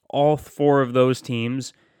 All 4 of those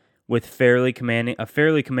teams with a fairly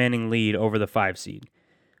commanding lead over the 5 seed.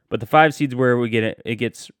 But the 5 seed's where it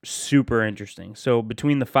gets super interesting. So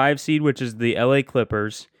between the 5 seed, which is the LA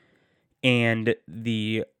Clippers, and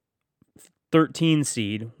the 13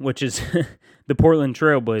 seed, which is the Portland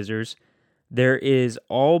Trailblazers, there is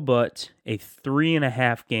all but a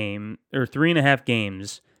 3.5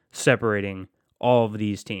 games separating all of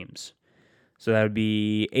these teams. So that would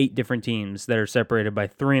be 8 different teams that are separated by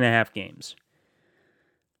 3.5 games.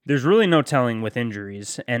 There's really no telling with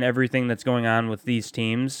injuries and everything that's going on with these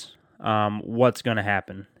teams what's going to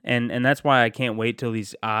happen. And that's why I can't wait till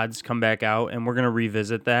these odds come back out, and we're going to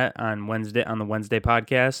revisit that on the Wednesday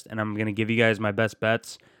podcast, and I'm going to give you guys my best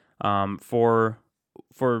bets to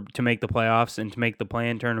make the playoffs and to make the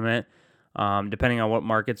play-in tournament, depending on what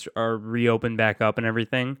markets are reopened back up and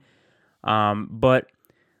everything. But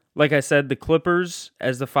like I said, the Clippers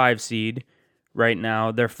as the 5 seed right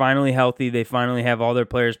now, they're finally healthy. They finally have all their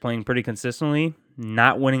players playing pretty consistently,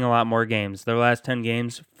 not winning a lot more games. Their last 10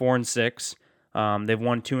 games, 4-6. They've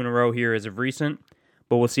won 2 in a row here as of recent,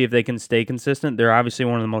 but we'll see if they can stay consistent. They're obviously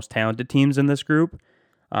one of the most talented teams in this group,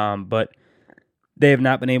 but they have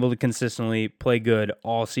not been able to consistently play good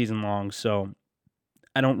all season long, so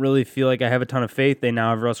I don't really feel like I have a ton of faith. They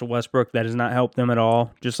now have Russell Westbrook. That has not helped them at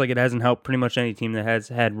all, just like it hasn't helped pretty much any team that has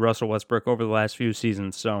had Russell Westbrook over the last few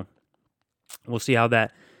seasons, so we'll see how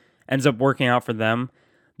that ends up working out for them.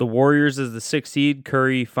 The Warriors is the 6th seed.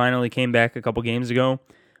 Curry finally came back a couple games ago,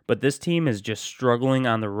 but this team is just struggling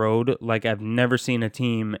on the road like I've never seen a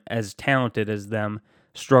team as talented as them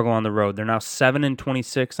struggle on the road. They're now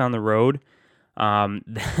 7-26 on the road.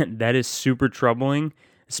 That is super troubling,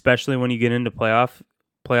 especially when you get into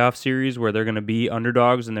playoff series where they're going to be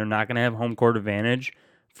underdogs and they're not going to have home court advantage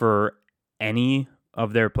for any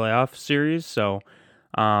of their playoff series. So,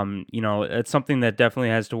 it's something that definitely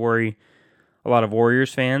has to worry a lot of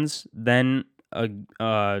Warriors fans. Then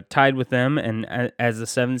tied with them and as the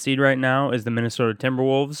 7th seed right now is the Minnesota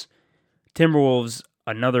Timberwolves. Timberwolves,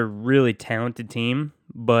 another really talented team,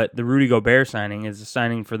 but the Rudy Gobert signing is a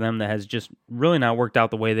signing for them that has just really not worked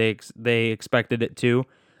out the way they expected it to.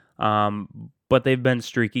 But they've been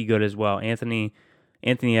streaky good as well. Anthony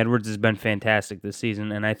Edwards has been fantastic this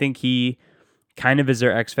season, and I think he kind of is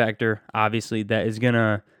their X factor, obviously, that is going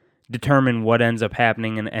to determine what ends up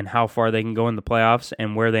happening and how far they can go in the playoffs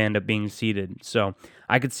and where they end up being seeded. So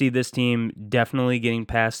I could see this team definitely getting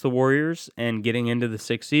past the Warriors and getting into the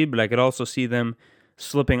 6th seed, but I could also see them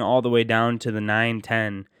slipping all the way down to the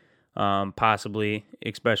 9-10, possibly,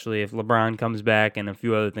 especially if LeBron comes back and a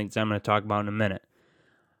few other things I'm going to talk about in a minute.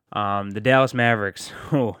 The Dallas Mavericks,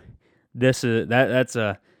 that's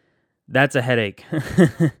a headache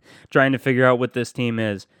trying to figure out what this team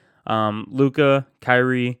is. Luka,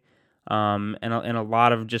 Kyrie, and a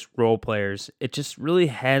lot of just role players. It just really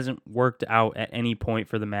hasn't worked out at any point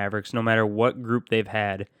for the Mavericks, no matter what group they've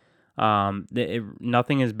had.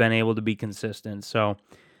 Nothing has been able to be consistent. So,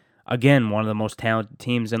 again, one of the most talented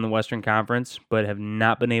teams in the Western Conference, but have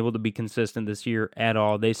not been able to be consistent this year at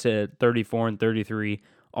all. They sit at 34-33,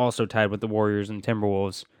 also tied with the Warriors and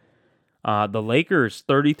Timberwolves. The Lakers,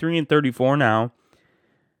 33-34 now.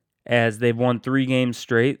 as they've won 3 games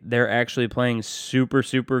straight. They're actually playing super,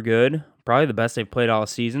 super good. Probably the best they've played all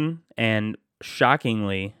season. And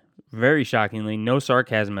shockingly, very shockingly, no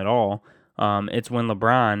sarcasm at all, it's when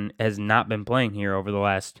LeBron has not been playing here over the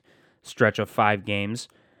last stretch of 5 games.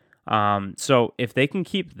 So if they can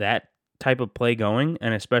keep that type of play going,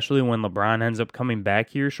 and especially when LeBron ends up coming back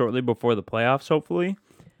here shortly before the playoffs, hopefully,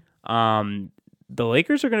 the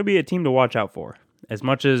Lakers are going to be a team to watch out for. As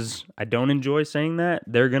much as I don't enjoy saying that,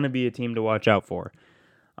 they're going to be a team to watch out for.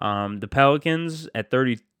 The Pelicans at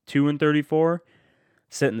 32 and 34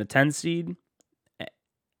 sit in the 10 seed.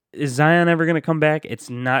 Is Zion ever going to come back? It's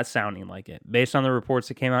not sounding like it. Based on the reports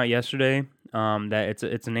that came out yesterday, that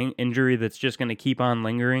it's an injury that's just going to keep on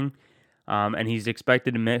lingering, and he's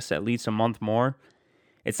expected to miss at least a month more.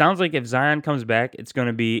 It sounds like if Zion comes back, it's going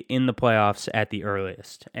to be in the playoffs at the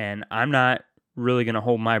earliest, and I'm not really going to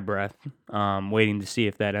hold my breath waiting to see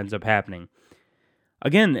if that ends up happening.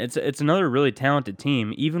 Again, it's another really talented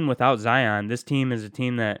team. Even without Zion, this team is a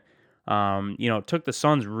team that took the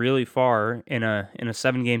Suns really far in a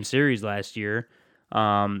 7-game series last year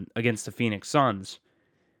against the Phoenix Suns.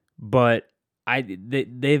 But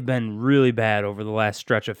they've been really bad over the last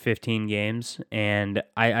stretch of 15 games, and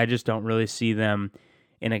I just don't really see them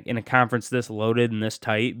in a conference this loaded and this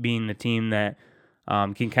tight being the team that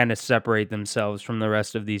can kind of separate themselves from the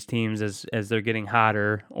rest of these teams as they're getting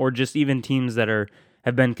hotter, or just even teams that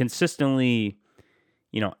have been consistently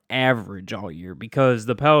average all year, because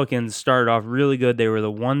the Pelicans started off really good. They were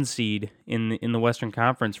the 1 seed in the Western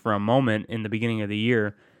Conference for a moment in the beginning of the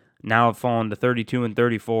year. Now have fallen to 32 and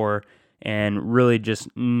 34, and really just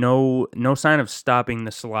no sign of stopping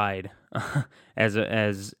the slide.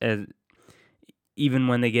 as even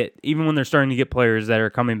when they're starting to get players that are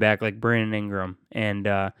coming back like Brandon Ingram, and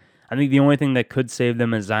I think the only thing that could save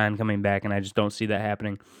them is Zion coming back, and I just don't see that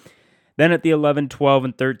happening. Then at the 11, 12,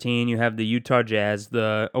 and 13, you have the Utah Jazz,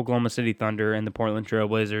 the Oklahoma City Thunder, and the Portland Trail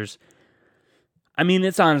Blazers. I mean,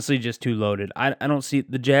 it's honestly just too loaded. I don't see...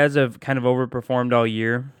 The Jazz have kind of overperformed all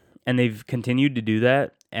year, and they've continued to do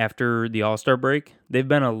that after the All-Star break. They've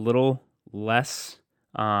been a little less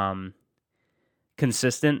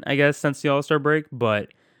consistent, I guess, since the All-Star break, but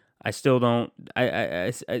I still don't...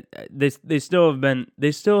 They still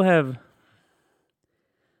have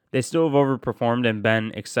overperformed and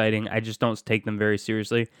been exciting. I just don't take them very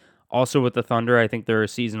seriously. Also with the Thunder, I think they're a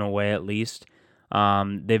season away at least.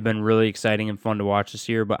 They've been really exciting and fun to watch this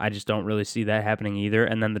year, but I just don't really see that happening either.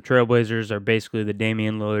 And then the Trailblazers are basically the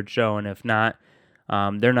Damian Lillard show, and if not,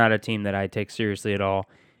 they're not a team that I take seriously at all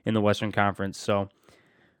in the Western Conference. So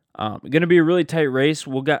going to be a really tight race.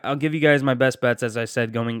 I'll give you guys my best bets, as I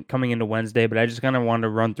said, coming into Wednesday, but I just kind of wanted to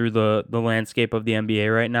run through the landscape of the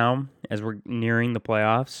NBA right now as we're nearing the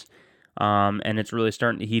playoffs, and it's really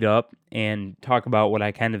starting to heat up, and talk about what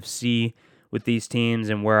I kind of see with these teams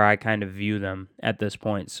and where I kind of view them at this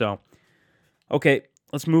point. So, okay,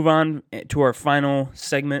 let's move on to our final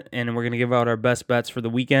segment, and we're going to give out our best bets for the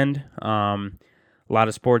weekend. A lot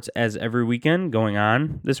of sports as every weekend going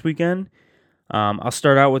on this weekend. I'll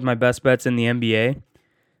start out with my best bets in the NBA.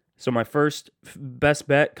 So my first best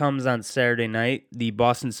bet comes on Saturday night. The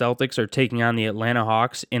Boston Celtics are taking on the Atlanta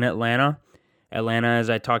Hawks in Atlanta. Atlanta, as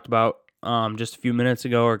I talked about just a few minutes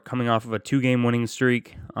ago, are coming off of a 2-game winning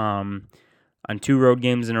streak on 2 road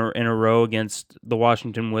games in a row against the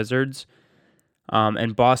Washington Wizards.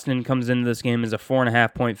 And Boston comes into this game as a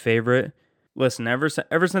 4.5-point favorite. Listen, ever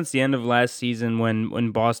since the end of last season,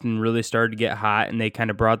 when Boston really started to get hot, and they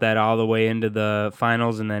kind of brought that all the way into the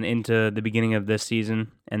finals and then into the beginning of this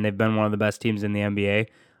season, and they've been one of the best teams in the NBA,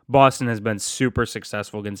 Boston has been super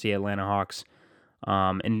successful against the Atlanta Hawks.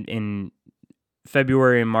 In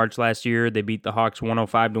February and March last year, they beat the Hawks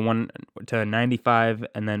 105 to 95,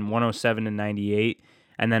 and then 107 to 98.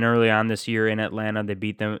 And then early on this year in Atlanta, they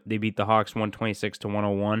beat the Hawks 126 to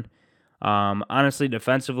 101. Honestly,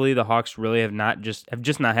 defensively, the Hawks really have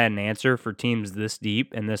just not had an answer for teams this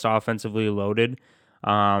deep and this offensively loaded,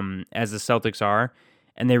 as the Celtics are.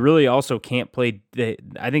 And they really also can't play.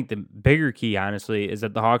 I think the bigger key, honestly, is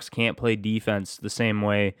that the Hawks can't play defense the same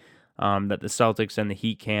way that the Celtics and the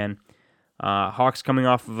Heat can. Hawks coming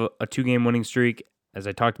off of a 2-game winning streak, as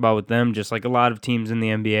I talked about with them, just like a lot of teams in the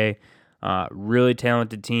NBA. Really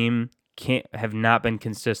talented team, have not been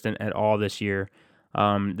consistent at all this year.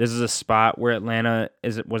 This is a spot where Atlanta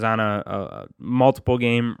was on a multiple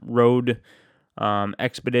game road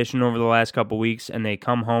expedition over the last couple weeks, and they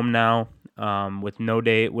come home now with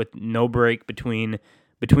no break between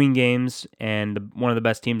games, and one of the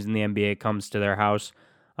best teams in the NBA comes to their house.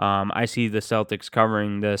 I see the Celtics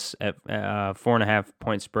covering this at 4.5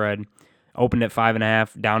 point spread. Opened at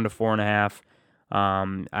 5.5, down to 4.5.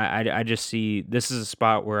 I just see this is a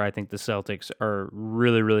spot where I think the Celtics are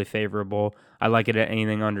really, really favorable. I like it at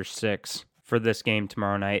anything under 6 for this game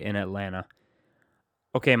tomorrow night in Atlanta.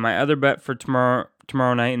 Okay, my other bet for tomorrow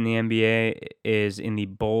night in the NBA is in the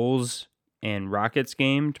Bulls and Rockets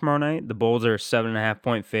game tomorrow night. The Bulls are a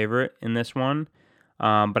 7.5-point favorite in this one.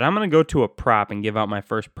 But I'm going to go to a prop and give out my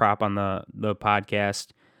first prop on the podcast.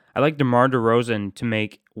 I like DeMar DeRozan to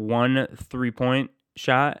make 1 3-point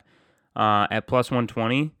shot at plus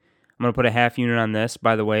 120. I'm going to put a half unit on this.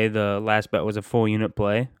 By the way, the last bet was a full unit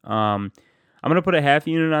play. I'm going to put a half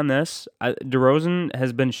unit on this. DeRozan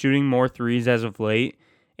has been shooting more threes as of late.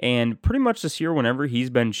 And pretty much this year, whenever he's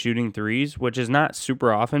been shooting threes, which is not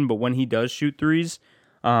super often, but when he does shoot threes,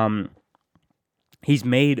 he's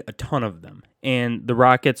made a ton of them. And the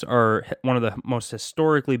Rockets are one of the most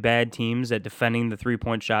historically bad teams at defending the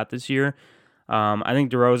 3-point shot this year. I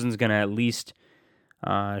think DeRozan's going to at least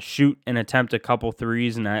shoot and attempt a couple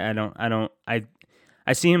threes, and I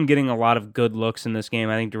see him getting a lot of good looks in this game.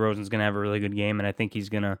 I think DeRozan's going to have a really good game, and I think he's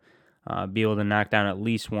going to be able to knock down at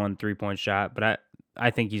least 1 3-point shot. But I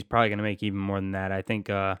think he's probably going to make even more than that. I think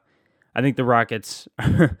the Rockets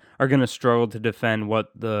are going to struggle to defend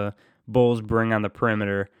what the Bulls bring on the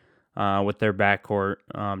perimeter with their backcourt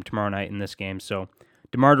tomorrow night in this game. So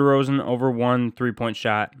DeMar DeRozan over 1 3-point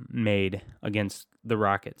shot made against the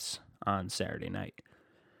Rockets on Saturday night.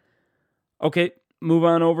 Okay, move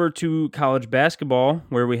on over to college basketball,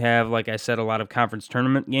 where we have, like I said, a lot of conference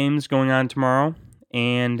tournament games going on tomorrow.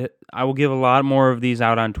 And I will give a lot more of these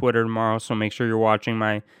out on Twitter tomorrow, so make sure you're watching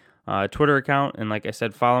my Twitter account. And like I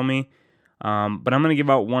said, follow me. But I'm going to give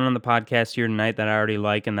out one on the podcast here tonight that I already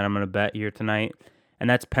like and that I'm going to bet here tonight. And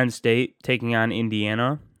that's Penn State taking on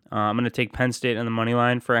Indiana. I'm going to take Penn State on the money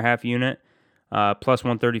line for a half unit, plus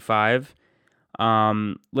 135.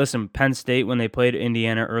 Listen, Penn State, when they played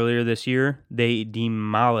Indiana earlier this year, they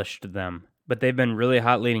demolished them. But they've been really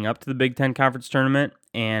hot leading up to the Big Ten Conference Tournament,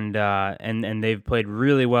 and they've played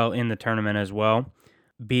really well in the tournament as well,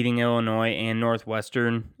 beating Illinois and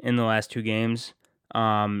Northwestern in the last 2 games.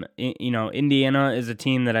 Indiana is a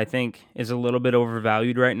team that I think is a little bit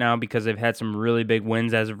overvalued right now because they've had some really big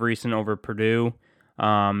wins as of recent over Purdue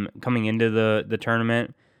coming into the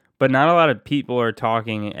tournament. But not a lot of people are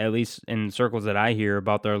talking, at least in circles that I hear,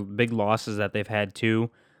 about their big losses that they've had to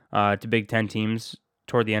Big Ten teams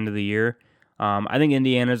toward the end of the year. I think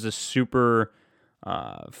Indiana's a super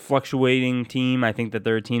fluctuating team. I think that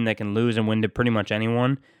they're a team that can lose and win to pretty much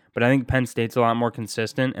anyone. But I think Penn State's a lot more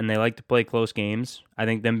consistent, and they like to play close games. I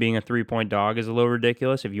think them being a 3-point dog is a little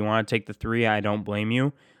ridiculous. If you want to take the 3, I don't blame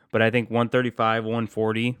you. But I think 135,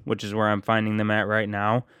 140, which is where I'm finding them at right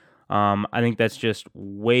now, I think that's just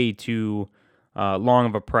way too long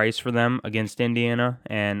of a price for them against Indiana,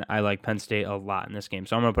 and I like Penn State a lot in this game.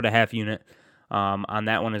 So I'm going to put a half unit on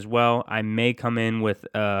that one as well. I may come in with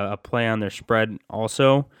a play on their spread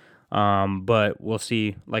also, but we'll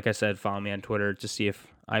see. Like I said, follow me on Twitter to see if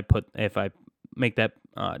I make that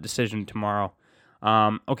decision tomorrow.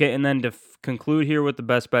 Okay, and then to conclude here with the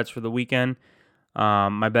best bets for the weekend,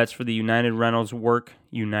 my bets for the United Reynolds Work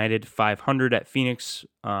United 500 at Phoenix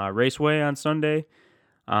Raceway on Sunday.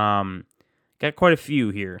 Got quite a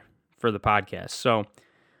few here for the podcast, so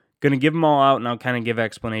going to give them all out, and I'll kind of give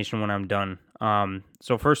explanation when I'm done.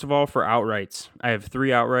 So first of all, for outrights, I have 3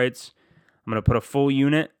 outrights. I'm going to put a full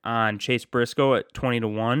unit on Chase Briscoe at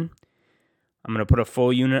 20-1. I'm going to put a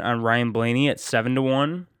full unit on Ryan Blaney at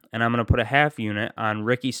 7-1, and I'm going to put a half unit on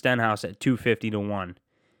Ricky Stenhouse at 250-1.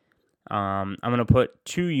 I'm going to put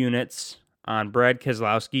 2 units on Brad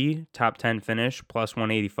Keselowski, top 10 finish, plus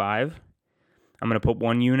 185. I'm going to put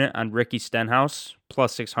 1 unit on Ricky Stenhouse,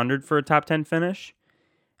 plus 600 for a top 10 finish.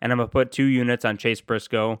 And I'm going to put 2 units on Chase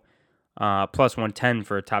Briscoe, plus 110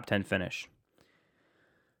 for a top 10 finish.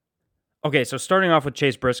 Okay, so starting off with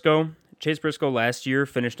Chase Briscoe. Chase Briscoe last year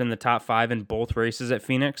finished in the top 5 in both races at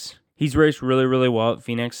Phoenix. He's raced really, really well at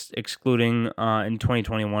Phoenix, excluding in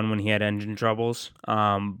 2021 when he had engine troubles.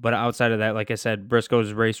 But outside of that, like I said,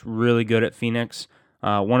 Briscoe's raced really good at Phoenix.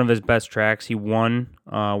 One of his best tracks. He won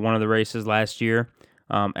one of the races last year.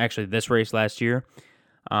 Actually, this race last year.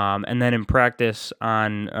 And then in practice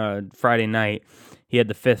on Friday night, he had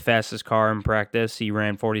the 5th fastest car in practice. He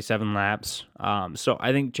ran 47 laps. So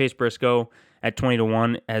I think Chase Briscoe at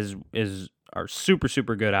 20-1 are super,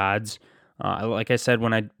 super good odds. Like I said,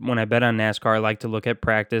 when I bet on NASCAR, I like to look at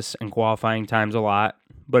practice and qualifying times a lot,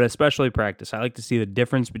 but especially practice. I like to see the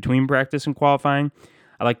difference between practice and qualifying.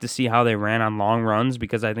 I like to see how they ran on long runs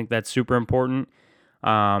because I think that's super important.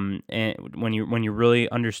 And when you're really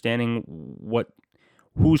understanding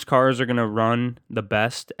whose cars are going to run the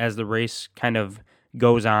best as the race kind of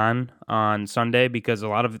goes on Sunday, because a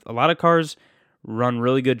lot of cars run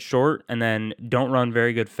really good short and then don't run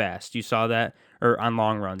very good fast. You saw that, or on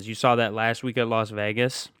long runs. You saw that last week at Las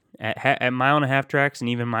Vegas at mile and a half tracks and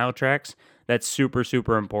even mile tracks. That's super,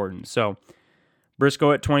 super important. So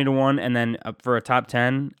Briscoe at 20-1, and then for a top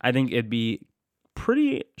 10, I think it'd be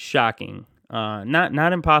pretty shocking.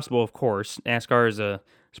 Not impossible, of course. NASCAR is a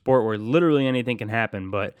sport where literally anything can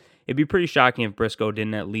happen, but it'd be pretty shocking if Briscoe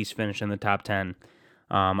didn't at least finish in the top 10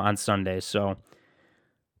 on Sunday. So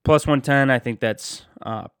plus 110, I think that's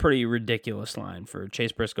a pretty ridiculous line for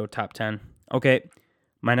Chase Briscoe, top 10. Okay,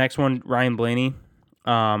 my next one, Ryan Blaney.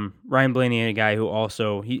 Ryan Blaney, a guy who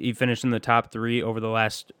also, he finished in the top 3 over the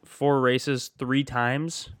last 4 races, 3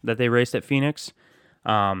 times that they raced at Phoenix.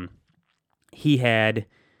 He had,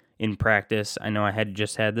 in practice, I know I had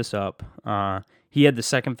just had this up, he had the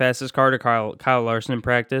second fastest car to Kyle Larson in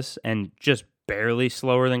practice, and just barely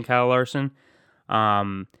slower than Kyle Larson.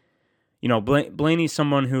 Blaney's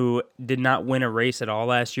someone who did not win a race at all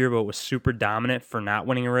last year, but was super dominant for not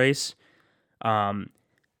winning a race.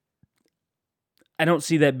 I don't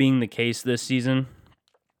see that being the case this season,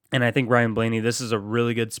 and I think Ryan Blaney, this is a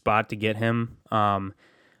really good spot to get him to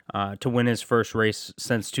win his first race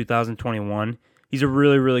since 2021. He's a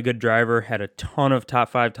really, really good driver, had a ton of top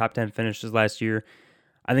 5, top 10 finishes last year.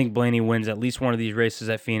 I think Blaney wins at least one of these races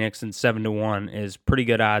at Phoenix, and 7-1 is pretty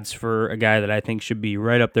good odds for a guy that I think should be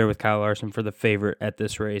right up there with Kyle Larson for the favorite at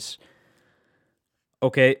this race.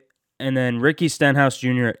 Okay, and then Ricky Stenhouse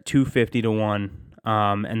Jr. at 250-1.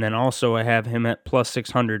 And then also I have him at plus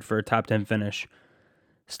 600 for a top 10 finish.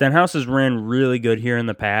 Stenhouse has ran really good here in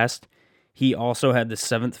the past. He also had the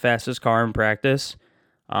 7th fastest car in practice.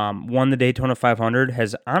 Won the Daytona 500.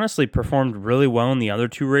 Has honestly performed really well in the other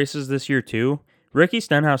 2 races this year too. Ricky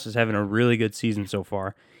Stenhouse is having a really good season so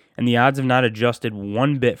far, and the odds have not adjusted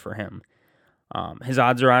one bit for him. His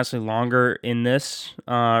odds are honestly longer in this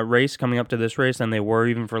race, coming up to this race, than they were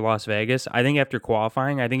even for Las Vegas. I think after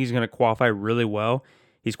qualifying, I think he's going to qualify really well.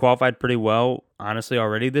 He's qualified pretty well, honestly,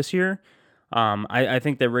 already this year. I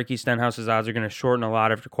think that Ricky Stenhouse's odds are going to shorten a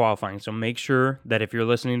lot after qualifying. So make sure that if you're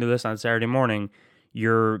listening to this on Saturday morning,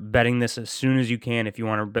 you're betting this as soon as you can if you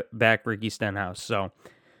want to back Ricky Stenhouse. So,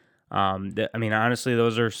 honestly,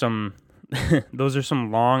 those are some those are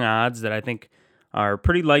some long odds that I think are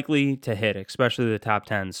pretty likely to hit, especially the top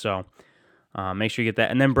 10. So make sure you get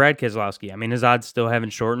that. And then Brad Keselowski. His odds still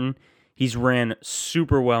haven't shortened. He's ran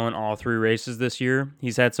super well in all 3 races this year.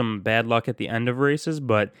 He's had some bad luck at the end of races,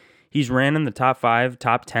 but he's ran in the top 5,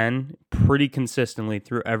 top 10 pretty consistently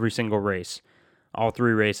through every single race, all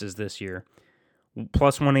 3 races this year.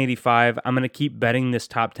 Plus 185. I'm going to keep betting this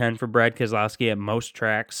top 10 for Brad Keselowski at most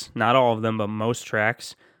tracks. Not all of them, but most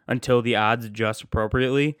tracks until the odds adjust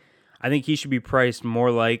appropriately. I think he should be priced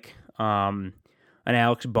more like an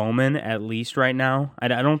Alex Bowman at least right now. I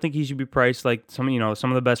don't think he should be priced like some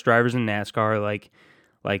of the best drivers in NASCAR,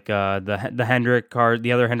 like the Hendrick car,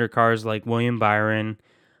 the other Hendrick cars like William Byron,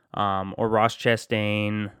 or Ross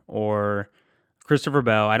Chastain or Christopher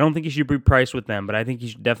Bell. I don't think he should be priced with them, but I think he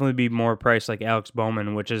should definitely be more priced like Alex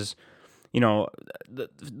Bowman, which is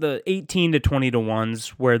the 18 to 20 to 1s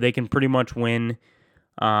where they can pretty much win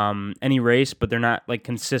any race, but they're not like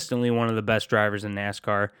consistently one of the best drivers in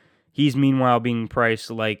NASCAR. He's meanwhile being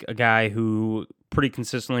priced like a guy who pretty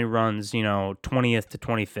consistently runs, 20th to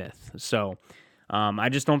 25th. So I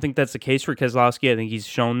just don't think that's the case for Keselowski. I think he's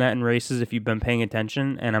shown that in races if you've been paying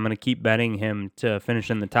attention, and I'm going to keep betting him to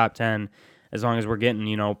finish in the top 10 as long as we're getting,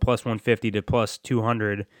 plus 150 to plus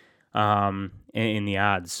 200 in the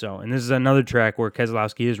odds. So, and this is another track where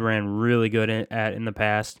Keselowski has ran really good at in the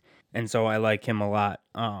past, and so I like him a lot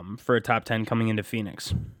for a top 10 coming into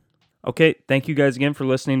Phoenix. Okay, thank you guys again for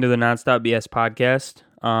listening to the Nonstop BS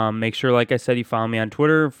podcast. Make sure, like I said, you follow me on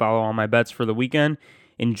Twitter, follow all my bets for the weekend.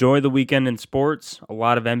 Enjoy the weekend in sports. A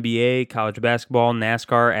lot of NBA, college basketball,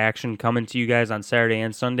 NASCAR action coming to you guys on Saturday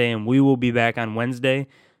and Sunday, and we will be back on Wednesday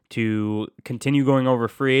to continue going over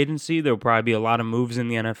free agency. There will probably be a lot of moves in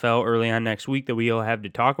the NFL early on next week that we'll have to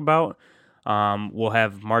talk about. We'll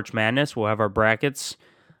have March Madness. We'll have our brackets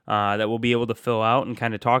that we'll be able to fill out and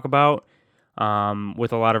kind of talk about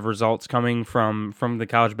with a lot of results coming from the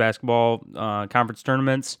college basketball conference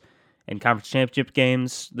tournaments and conference championship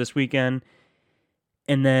games this weekend.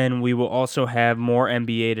 And then we will also have more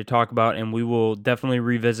NBA to talk about, and we will definitely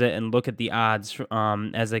revisit and look at the odds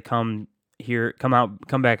as they come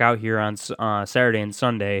back out here on Saturday and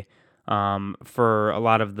Sunday for a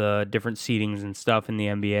lot of the different seedings and stuff in the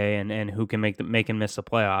NBA and who can make and miss the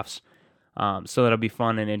playoffs. So that'll be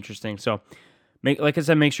fun and interesting. So like I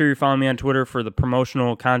said, make sure you're following me on Twitter for the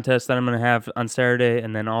promotional contest that I'm going to have on Saturday,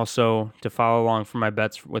 and then also to follow along for my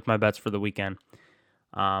bets for the weekend.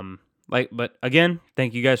 But again,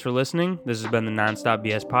 thank you guys for listening. This has been the Nonstop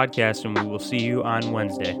BS podcast, and we will see you on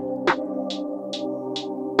Wednesday.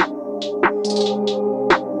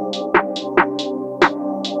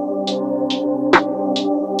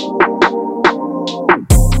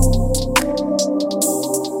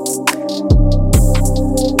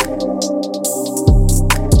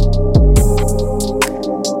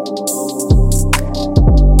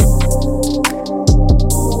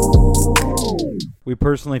 We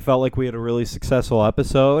personally felt like we had a really successful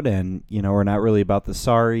episode, and we're not really about the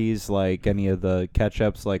sorries, like any of the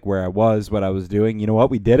catch-ups, like where I was, what I was doing. You know what?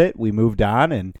 We did it. We moved on, and